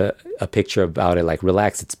tweeted out a picture about it, like,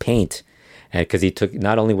 relax, it's paint. And because he took,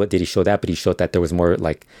 not only did he show that, but he showed that there was more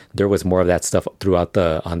of that stuff throughout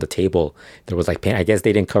on the table. There was like paint. I guess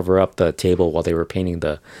they didn't cover up the table while they were painting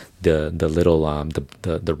the little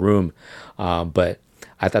the room. But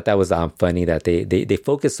I thought that was funny that they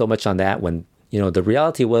focused so much on that when, the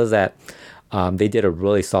reality was that they did a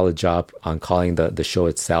really solid job on calling the show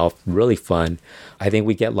itself. Really fun. I think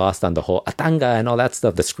we get lost on the whole atanga and all that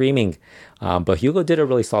stuff, the screaming. But Hugo did a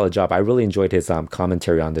really solid job. I really enjoyed his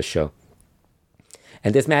commentary on this show.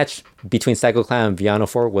 And this match between Psycho Clown and Villano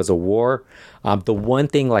 4 was a war. The one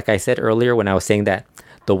thing, like I said earlier when I was saying that,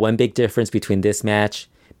 the one big difference between this match,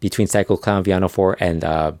 between Psycho Clown, Villano 4,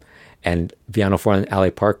 and Villano 4 and LA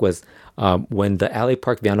Park was when the LA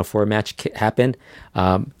Park Villano 4 match happened.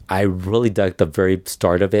 I really dug the very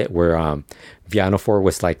start of it where Villano 4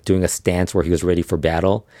 was like doing a stance where he was ready for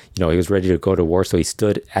battle. He was ready to go to war. So he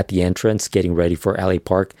stood at the entrance getting ready for LA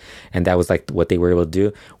Park. And that was like what they were able to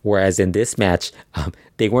do. Whereas in this match,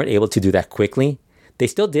 they weren't able to do that quickly. They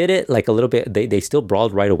still did it like a little bit. They still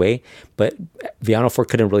brawled right away. But Villano 4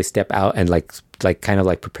 couldn't really step out and like kind of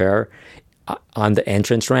like prepare on the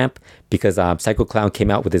entrance ramp because Psycho Clown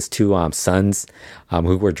came out with his two sons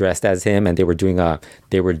who were dressed as him, and they were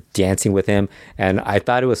dancing with him. And I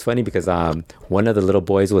thought it was funny because one of the little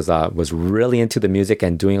boys was really into the music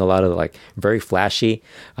and doing a lot of like very flashy.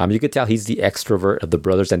 You could tell he's the extrovert of the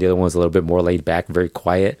brothers, and the other one was a little bit more laid back, very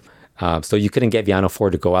quiet. So you couldn't get Villano 4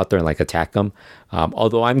 to go out there and like attack them.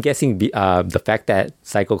 Although I'm guessing the fact that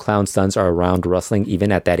Psycho Clown's sons are around wrestling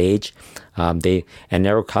even at that age, and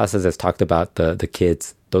Nero Casas has talked about the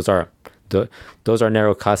kids. Those are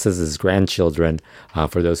Nero Casas' grandchildren.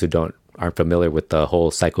 For those who aren't familiar with the whole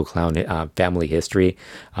Psycho Clown family history,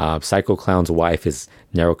 Psycho Clown's wife is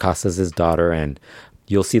Nero Casas' daughter, and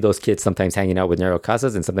you'll see those kids sometimes hanging out with Nero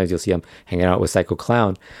Casas, and sometimes you'll see them hanging out with Psycho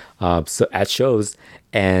Clown, so at shows.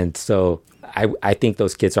 And so I think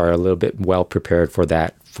those kids are a little bit well prepared for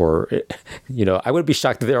that. I would be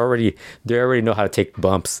shocked if they already know how to take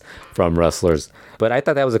bumps from wrestlers. But I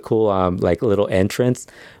thought that was a cool like little entrance.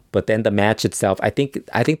 But then the match itself, I think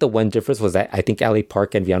the one difference was that I think LA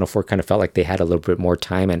Park and Villano 4 kind of felt like they had a little bit more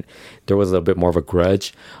time and there was a little bit more of a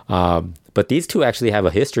grudge. But these two actually have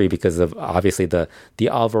a history because of obviously the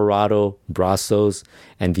Alvarado, Brazos,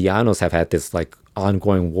 and Villanos have had this like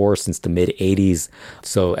ongoing war since the mid 80s.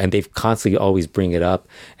 So, and they've constantly always bring it up.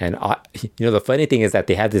 And the funny thing is that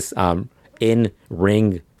they have this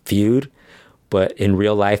in-ring feud, but in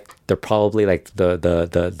real life, they're probably like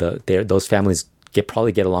those families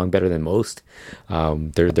probably get along better than most.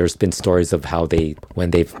 There's been stories of how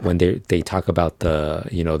when they talk about when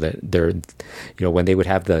they would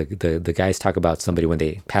have the guys talk about somebody when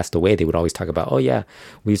they passed away, they would always talk about, oh yeah,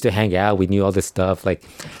 we used to hang out, we knew all this stuff. Like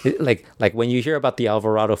when you hear about the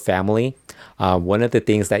Alvarado family, one of the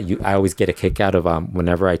things that I always get a kick out of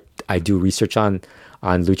whenever I do research on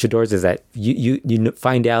luchadors is that you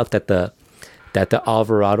find out that the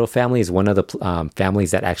Alvarado family is one of the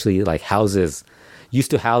families that actually like used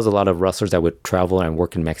to house a lot of wrestlers that would travel and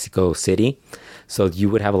work in Mexico City. So you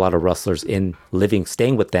would have a lot of wrestlers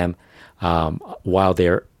staying with them while they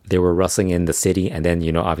were wrestling in the city. And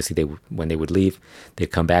then, obviously when they would leave, they'd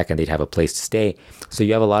come back and they'd have a place to stay. So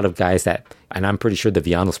you have a lot of guys and I'm pretty sure the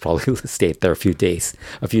Villanos probably stayed there a few times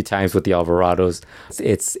with the Alvarados.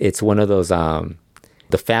 It's one of those,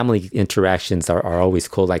 the family interactions are always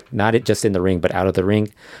cool, like not just in the ring, but out of the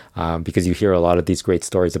ring, because you hear a lot of these great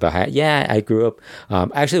stories about how, I grew up.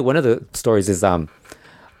 Actually, one of the stories is,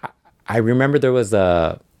 I remember there was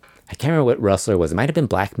I can't remember what wrestler it was. It might have been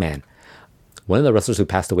Black Man. One of the wrestlers who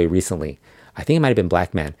passed away recently, I think it might have been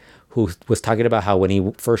Black Man, who was talking about how when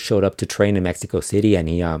he first showed up to train in Mexico City and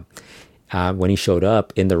he, when he showed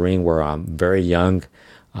up in the ring were very young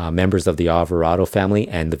members of the Alvarado family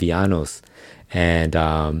and the Villanos.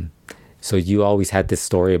 And so you always had this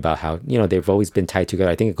story about how, they've always been tied together.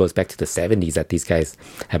 I think it goes back to the 70s that these guys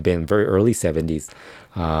have been, very early 70s.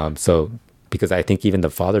 So because I think even the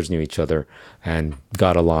fathers knew each other and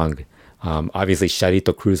got along. Obviously,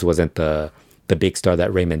 Charito Cruz wasn't the big star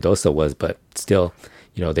that Rey Mendoza was, but still,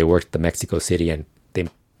 they worked the Mexico City and they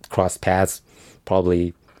crossed paths,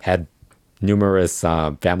 probably had numerous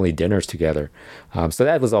family dinners together. So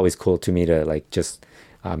that was always cool to me to just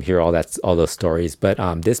hear all those stories.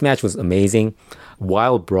 But this match was amazing.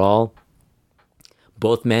 Wild brawl.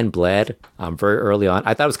 Both men bled very early on.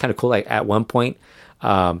 I thought it was kind of cool. Like at one point,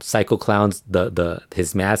 Psycho Clown's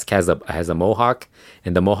his mask has a mohawk,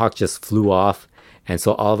 and the mohawk just flew off, and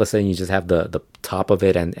so all of a sudden you just have the top of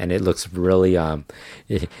it, and it looks really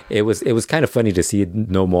it was kind of funny to see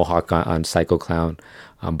no mohawk on Psycho Clown,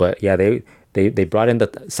 but yeah, they brought in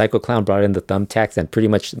Psycho Clown brought in the thumbtacks, and pretty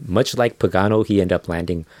much like Pagano, he ended up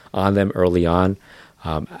landing on them early on.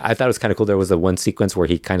 I thought it was kind of cool. There was one sequence where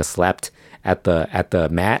he kind of slapped at the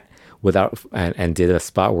mat without and did a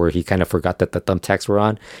spot where he kind of forgot that the thumbtacks were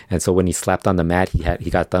on, and so when he slapped on the mat, he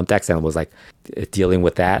got thumbtacks and was like dealing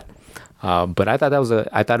with that. But I thought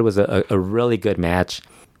it was a really good match.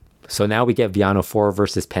 So now we get Villano 4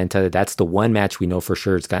 versus Penta. That's the one match we know for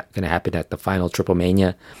sure is going to happen at the final Triple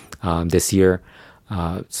Mania this year.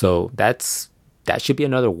 So that should be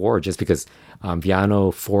another war, just because Villano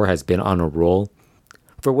 4 has been on a roll.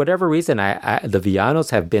 For whatever reason, the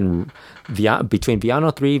Villanos have been, between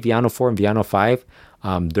Villano 3, Villano 4, and Villano 5,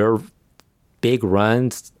 their big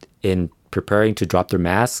runs in preparing to drop their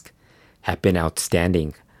mask have been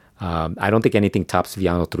outstanding. I don't think anything tops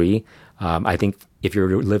Villano 3. I think if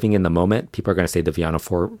you're living in the moment, people are going to say the Villano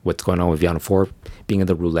 4, what's going on with Villano 4 being in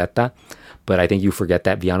the Ruleta. But I think you forget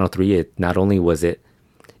that Villano 3, it not only was it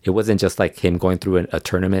wasn't just like him going through a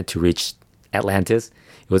tournament to reach Atlantis.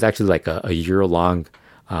 It was actually like a year-long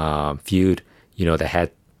feud,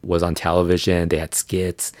 that was on television. They had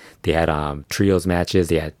skits, they had trios matches,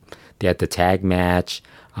 they had the tag match,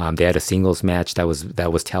 they had a singles match that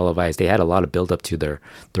was televised. They had a lot of build up to their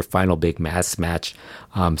final big mass match.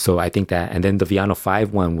 So I think that, and then the Villano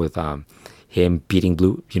 5 one with him beating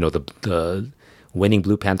the winning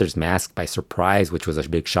Blue Panther's mask by surprise, which was a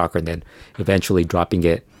big shocker, and then eventually dropping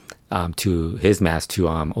it to his mask to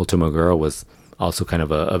Ultimo Guerrero was also kind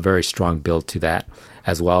of a very strong build to that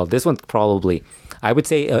as well. This one's probably, I would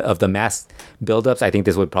say, of the mass build-ups, I think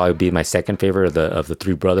this would probably be my second favorite of the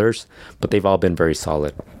three brothers, but they've all been very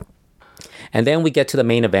solid. And then we get to the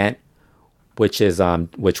main event, which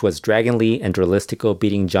was Dragon Lee and Dralistico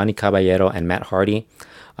beating Johnny Caballero and Matt Hardy.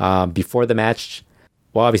 Before the match,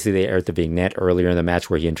 well, obviously they aired the vignette earlier in the match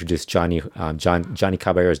where he introduced Johnny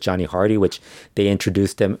Caballero as Johnny Hardy, which they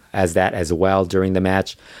introduced him as that as well during the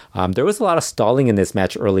match. There was a lot of stalling in this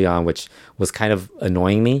match early on, which was kind of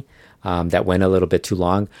annoying me. That went a little bit too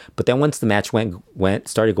long. But then once the match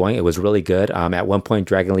started going, it was really good. At one point,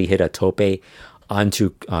 Dragon Lee hit a tope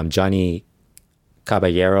onto Johnny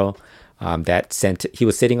Caballero. He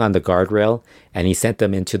was sitting on the guardrail and he sent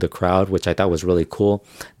them into the crowd, which I thought was really cool.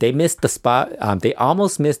 They missed the spot.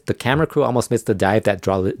 The camera crew almost missed the dive that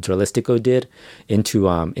Dralistico did into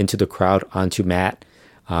the crowd onto Matt,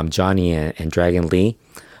 Johnny, and Dragon Lee.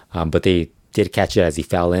 But they did catch it as he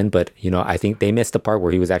fell in. But, I think they missed the part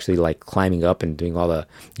where he was actually like climbing up and doing all the,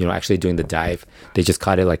 actually doing the dive. They just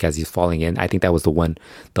caught it like as he's falling in. I think that was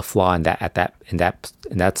the flaw in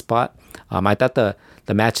that spot. I thought the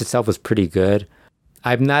match itself was pretty good.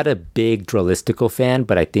 I'm not a big Dralistico fan,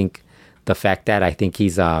 but I think the fact that I think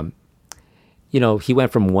he's, he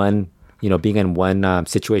went from being in one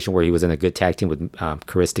situation where he was in a good tag team with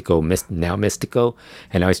Caristico, now Mystico,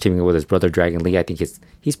 and now he's teaming with his brother Dragon Lee. I think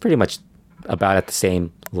he's pretty much about at the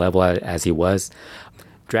same level as he was.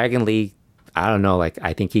 Dragon Lee, I don't know, like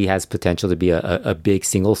I think he has potential to be a big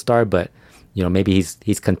single star, but maybe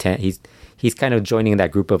he's content. He's kind of joining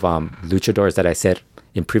that group of luchadors that I said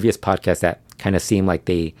in previous podcasts that kind of seem like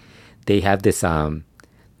they have this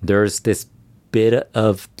there's this bit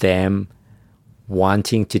of them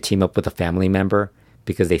wanting to team up with a family member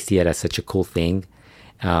because they see it as such a cool thing.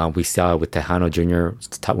 We saw it with Tejano Jr.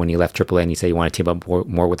 when he left AAA and he said he wanted to team up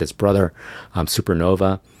more with his brother,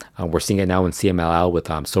 Supernova. We're seeing it now in CMLL with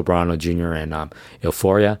Soberano Jr. and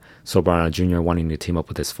Euphoria. Soberano Jr. wanting to team up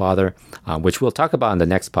with his father, which we'll talk about in the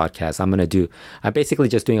next podcast. I'm basically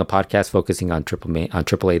just doing a podcast focusing on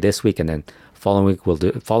AAA this week, and then following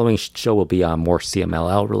show will be more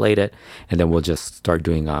CMLL related, and then we'll just start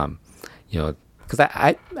doing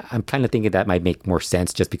because I'm kind of thinking that might make more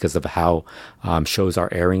sense just because of how shows are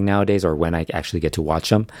airing nowadays, or when I actually get to watch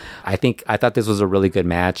them. I thought this was a really good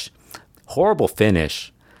match. Horrible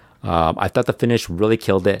finish. I thought the finish really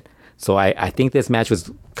killed it. So I think this match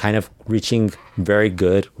was kind of reaching very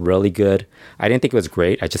good, really good. I didn't think it was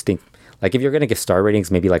great. I just think, like, if you're going to get star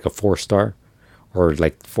ratings, maybe like a 4-star or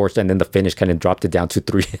like 4-star, and then the finish kind of dropped it down to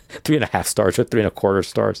 3.5 stars or 3.25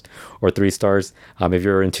 stars or 3 stars. If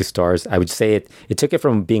you're into stars, I would say it took it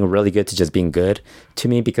from being really good to just being good to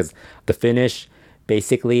me, because the finish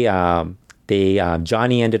basically,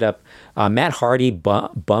 Johnny ended up, Matt Hardy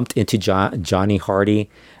bumped into Johnny Hardy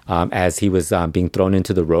as he was being thrown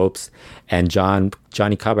into the ropes, and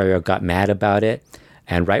Johnny Caballero got mad about it.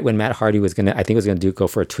 And right when Matt Hardy was go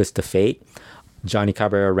for a twist of fate, Johnny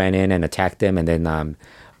Caballero ran in and attacked him, and then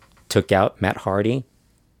took out Matt Hardy.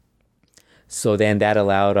 So then that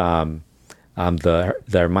allowed the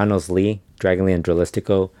Hermanos Lee, Dragon Lee and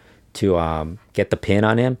Dralistico, to get the pin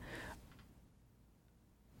on him.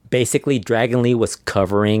 Basically, Dragon Lee was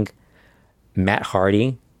covering Matt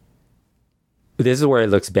Hardy. This is where it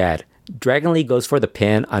looks bad. Dragon Lee goes for the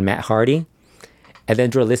pin on Matt Hardy, and then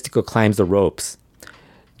Dralistico climbs the ropes.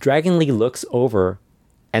 Dragon Lee looks over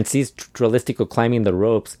and sees Dralistico climbing the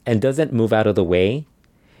ropes and doesn't move out of the way.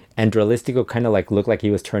 And Dralistico kind of like looked like he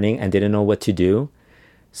was turning and didn't know what to do.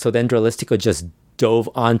 So then Dralistico just dove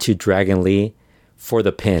onto Dragon Lee for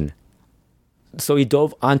the pin. So he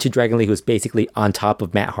dove onto Dragon Lee, who's basically on top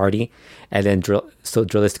of Matt Hardy, and then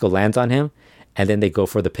Dralistico lands on him, and then they go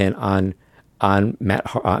for the pin on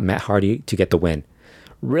Matt Hardy to get the win.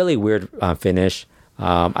 Really weird finish.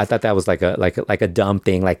 I thought that was like a dumb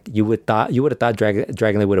thing. Like you would have thought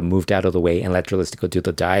Dragon Lee would have moved out of the way and let Dralistico do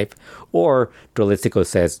the dive, or Dralistico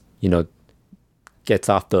says, gets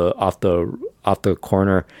off the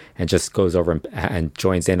corner and just goes over and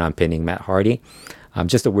joins in on pinning Matt Hardy.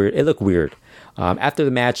 It looked weird. After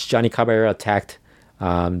the match, Johnny Caballero attacked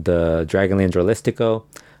the Dragon Lee and Dralistico.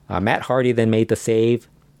 Matt Hardy then made the save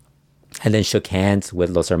and then shook hands with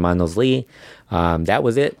Los Hermanos Lee. That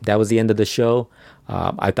was it. That was the end of the show.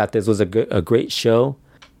 I thought this was a great show.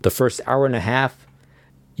 The first hour and a half,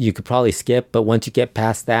 you could probably skip, but once you get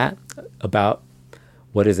past that, about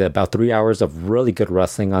 3 hours of really good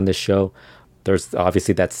wrestling on this show. There's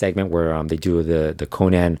obviously that segment where they do the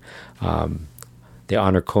Conan, they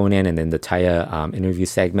honor Conan, and then the Taya interview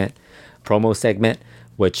segment, promo segment,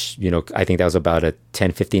 which, I think that was about a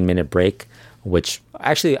 10-15 minute break, which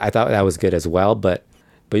actually I thought that was good as well. But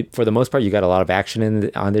for the most part, you got a lot of action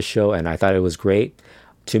on this show, and I thought it was great.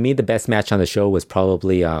 To me, the best match on the show was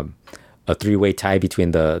probably a 3-way tie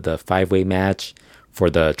between the 5-way match for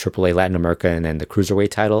the AAA Latin America and then the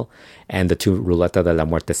Cruiserweight title, and the 2 Ruleta de la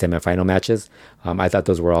Muerte semifinal matches. I thought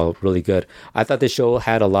those were all really good. I thought the show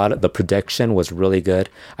had the production was really good.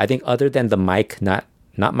 I think other than the mic, not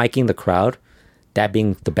miking the crowd, that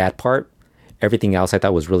being the bad part, everything else I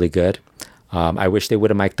thought was really good. I wish they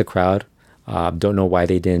would have mic'd the crowd. Don't know why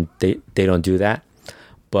they didn't. They don't do that.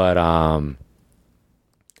 But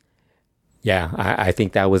yeah, I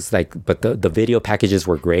think that was but the video packages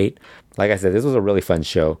were great. Like I said, this was a really fun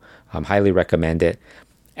show. Highly recommend it.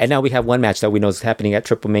 And now we have one match that we know is happening at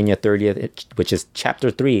Triple Mania 30th, which is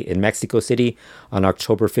Chapter 3 in Mexico City on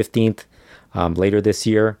October 15th, later this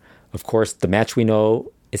year. Of course, the match we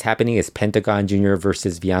know is happening is Pentagon Jr.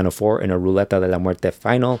 versus Villano 4 in a Ruleta de la Muerte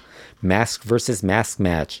final mask versus mask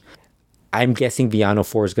match. I'm guessing Villano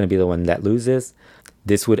 4 is going to be the one that loses.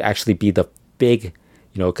 This would actually be the big,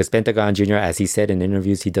 because Pentagon Jr., as he said in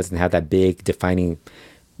interviews, he doesn't have that big defining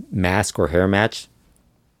mask or hair match.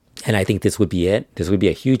 And I think this would be it. This would be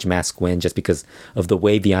a huge mask win just because of the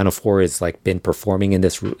way Villano 4 is been performing in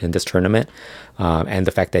this tournament, and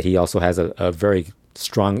the fact that he also has a very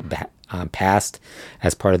strong past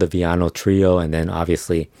as part of the Villano trio, and then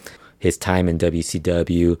obviously his time in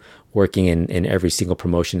WCW, working in every single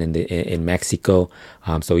promotion in Mexico.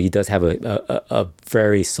 So he does have a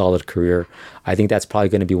very solid career. I think that's probably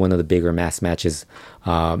going to be one of the bigger mass matches.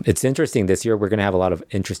 It's interesting this year. We're going to have a lot of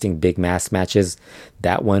interesting big mass matches.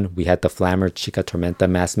 That one, we had the Flammer Chica Tormenta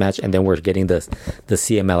mass match, and then we're getting the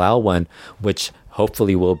CMLL one, which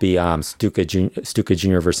hopefully will be Stuka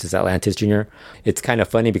Jr. versus Atlantis Jr. It's kind of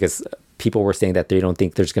funny because people were saying that they don't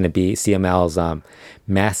think there's going to be CMLL's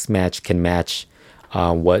mass match can match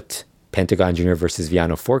what Pentagon Jr. versus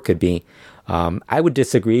Villano 4 could be. I would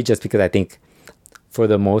disagree just because I think for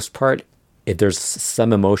the most part, if there's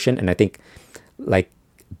some emotion, and I think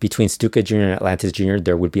between Stuka Jr. and Atlantis Jr.,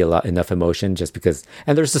 there would be enough emotion just because,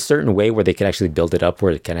 and there's a certain way where they could actually build it up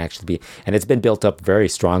where it can actually be, and it's been built up very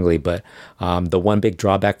strongly. But the one big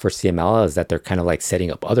drawback for CMLL is that they're kind of like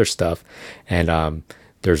setting up other stuff, and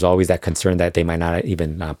there's always that concern that they might not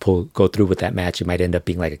even go through with that match. It might end up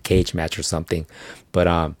being like a cage match or something. But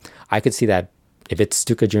I could see that if it's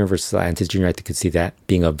Stuka Jr. versus Atlantis Jr., I could see that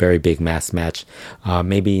being a very big mass match.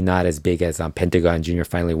 Maybe not as big as Pentagon Jr.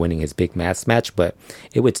 finally winning his big mass match, but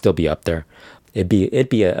it would still be up there. It'd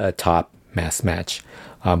be a top mass match.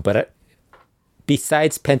 But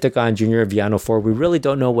besides Pentagon Jr. and Villano 4, we really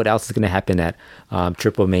don't know what else is going to happen at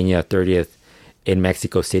Triple Mania 30th in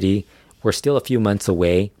Mexico City. We're still a few months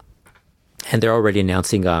away, and they're already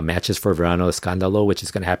announcing matches for Verano Escándalo, which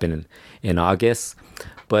is going to happen in August.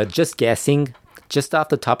 But just guessing, just off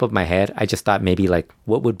the top of my head, I just thought maybe like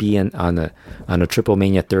what would be on a Triple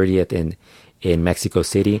Mania 30th in Mexico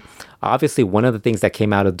City. Obviously, one of the things that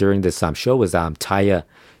came out of during this show was Taya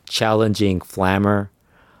challenging Flammer,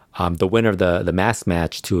 the winner of the mass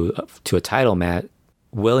match, to a title match,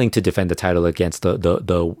 willing to defend the title against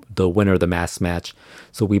the winner of the mass match.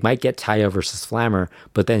 So we might get Taya versus Flammer,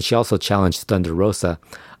 but then she also challenged Thunder Rosa.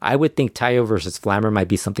 I would think Taya versus Flammer might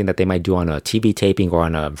be something that they might do on a TV taping or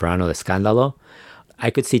on a Verano Escándalo. I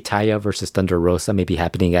could see Taya versus Thunder Rosa maybe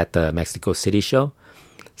happening at the Mexico City show.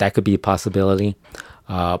 That could be a possibility.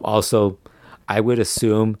 Also, I would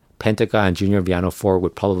assume Pentagon Jr. Villano 4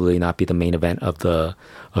 would probably not be the main event of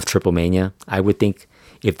Triple Mania. I would think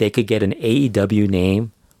if they could get an AEW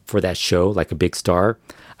name for that show, like a big star,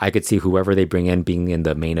 I could see whoever they bring in being in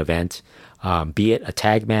the main event, be it a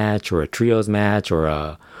tag match or a trios match or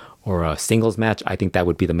a singles match. I think that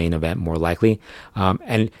would be the main event more likely.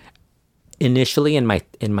 And initially in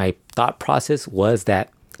my thought process was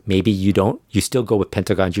that maybe you still go with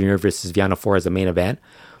Pentagon Jr. versus Villano 4 as a main event.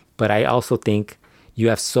 But I also think you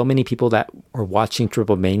have so many people that are watching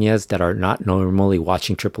Triple Manias that are not normally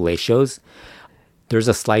watching AAA shows. There's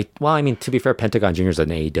a slight, well, I mean, to be fair, Pentagon Jr. is an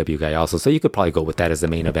AEW guy also, so you could probably go with that as the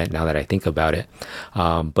main event now that I think about it.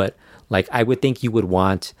 But like, I would think you would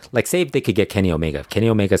want, like, say if they could get Kenny Omega. If Kenny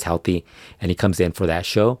Omega's healthy and he comes in for that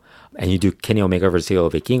show, and you do Kenny Omega versus El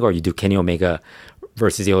Vikingo, or you do Kenny Omega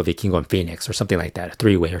versus El Vikingo and Phoenix, or something like that, a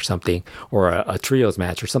three-way or something, or a trios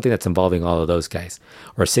match, or something that's involving all of those guys,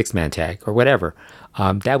 or a six-man tag, or whatever.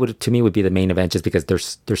 That would, to me, would be the main event, just because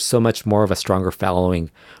there's so much more of a stronger following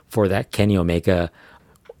for that Kenny Omega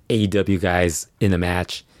AEW guys in the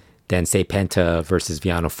match than, say, Penta versus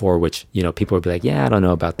Villano 4, which, people would be like, yeah, I don't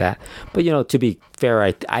know about that. But, to be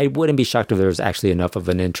fair, I wouldn't be shocked if there was actually enough of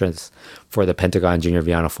an entrance for the Pentagon Jr.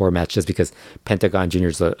 Villano 4 match, just because Pentagon Jr.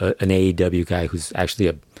 is an AEW guy who's actually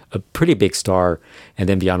a pretty big star, and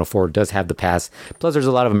then Villano 4 does have the past. Plus, there's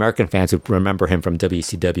a lot of American fans who remember him from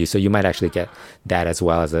WCW, so you might actually get that as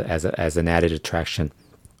well as an added attraction.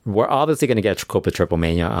 We're obviously going to get Copa Triple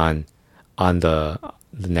Mania on the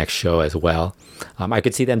next show as well. I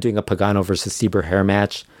could see them doing a Pagano versus Saber hair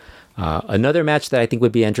match. Another match that I think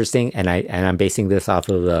would be interesting, and I'm basing this off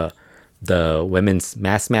of the women's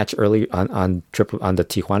mass match early on the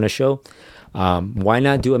Tijuana show. Why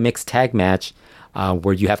not do a mixed tag match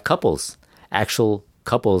where you have actual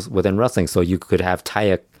couples within wrestling? So you could have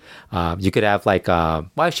Taya, you could have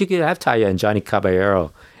she could have Taya and Johnny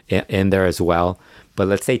Caballero in there as well. But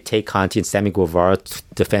let's say Tay Conti and Sammy Guevara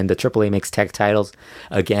defend the AAA mixed tag titles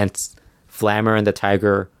against Flammer and the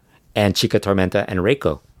Tiger and Chica Tormenta and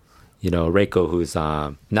Reiko. Reiko, who's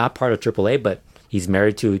not part of AAA, but he's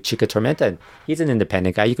married to Chica Tormenta. And he's an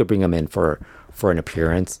independent guy. You could bring him in for an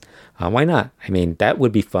appearance. Why not? I mean, that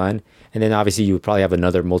would be fun. And then obviously you would probably have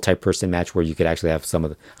another multi-person match where you could actually have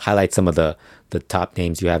highlight some of the top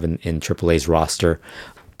names you have in AAA's roster.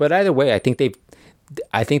 But either way, I think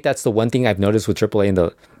that's the one thing I've noticed with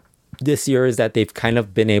AAA this year is that they've kind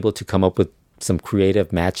of been able to come up with some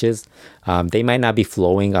creative matches. They might not be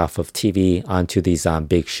flowing off of TV onto these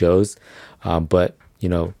big shows, but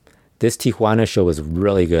this Tijuana show was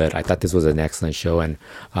really good. I thought this was an excellent show, and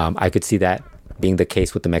I could see that being the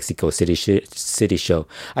case with the Mexico City show.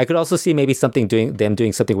 I could also see maybe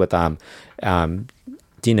doing something with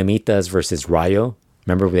Dinamitas versus Rayo.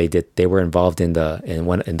 Remember they were involved in the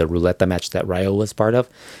Ruleta match that Rayo was part of.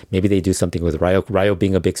 Maybe they do something with Rayo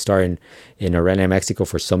being a big star in Arena, Mexico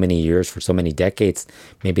for so many years, for so many decades.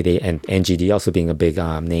 Maybe and NGD also being a big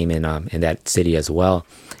name in that city as well.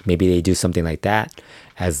 Maybe they do something like that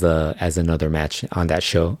as another match on that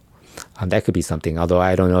show. That could be something. Although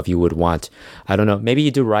I don't know if you would want. I don't know. Maybe you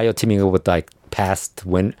do Rayo teaming up with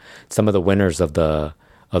some of the winners of the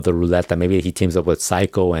Ruleta. Maybe he teams up with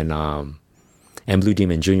Psycho and Blue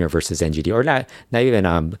Demon Jr. versus NGD, or not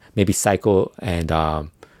even maybe Psycho and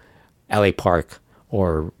LA Park,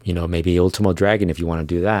 or, you know, maybe Ultimo Dragon if you want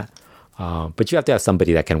to do that. But you have to have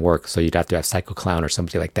somebody that can work. So you'd have to have Psycho Clown or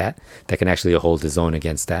somebody like that can actually hold his own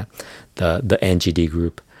against that, the NGD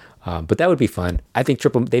group. But that would be fun. I think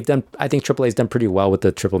AAA's done pretty well with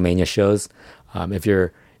the Triple Mania shows. If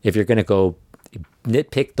you're gonna go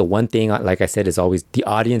nitpick, the one thing, like I said, is always the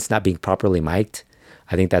audience not being properly mic'd.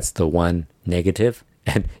 I think that's the one negative.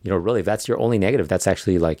 And, you know, really, if that's your only negative, that's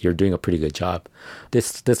actually like you're doing a pretty good job.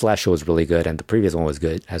 This last show was really good, and the previous one was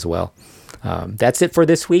good as well. That's it for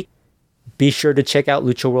this week. Be sure to check out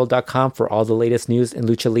luchaworld.com for all the latest news in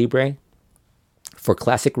Lucha Libre. For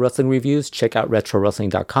classic wrestling reviews, check out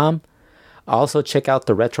retrowrestling.com. Also, check out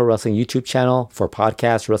the Retro Wrestling YouTube channel for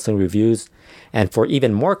podcast wrestling reviews. And for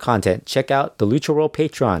even more content, check out the Lucha World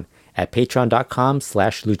Patreon at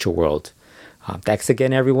patreon.com/luchaworld. Thanks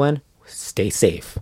again, everyone. Stay safe.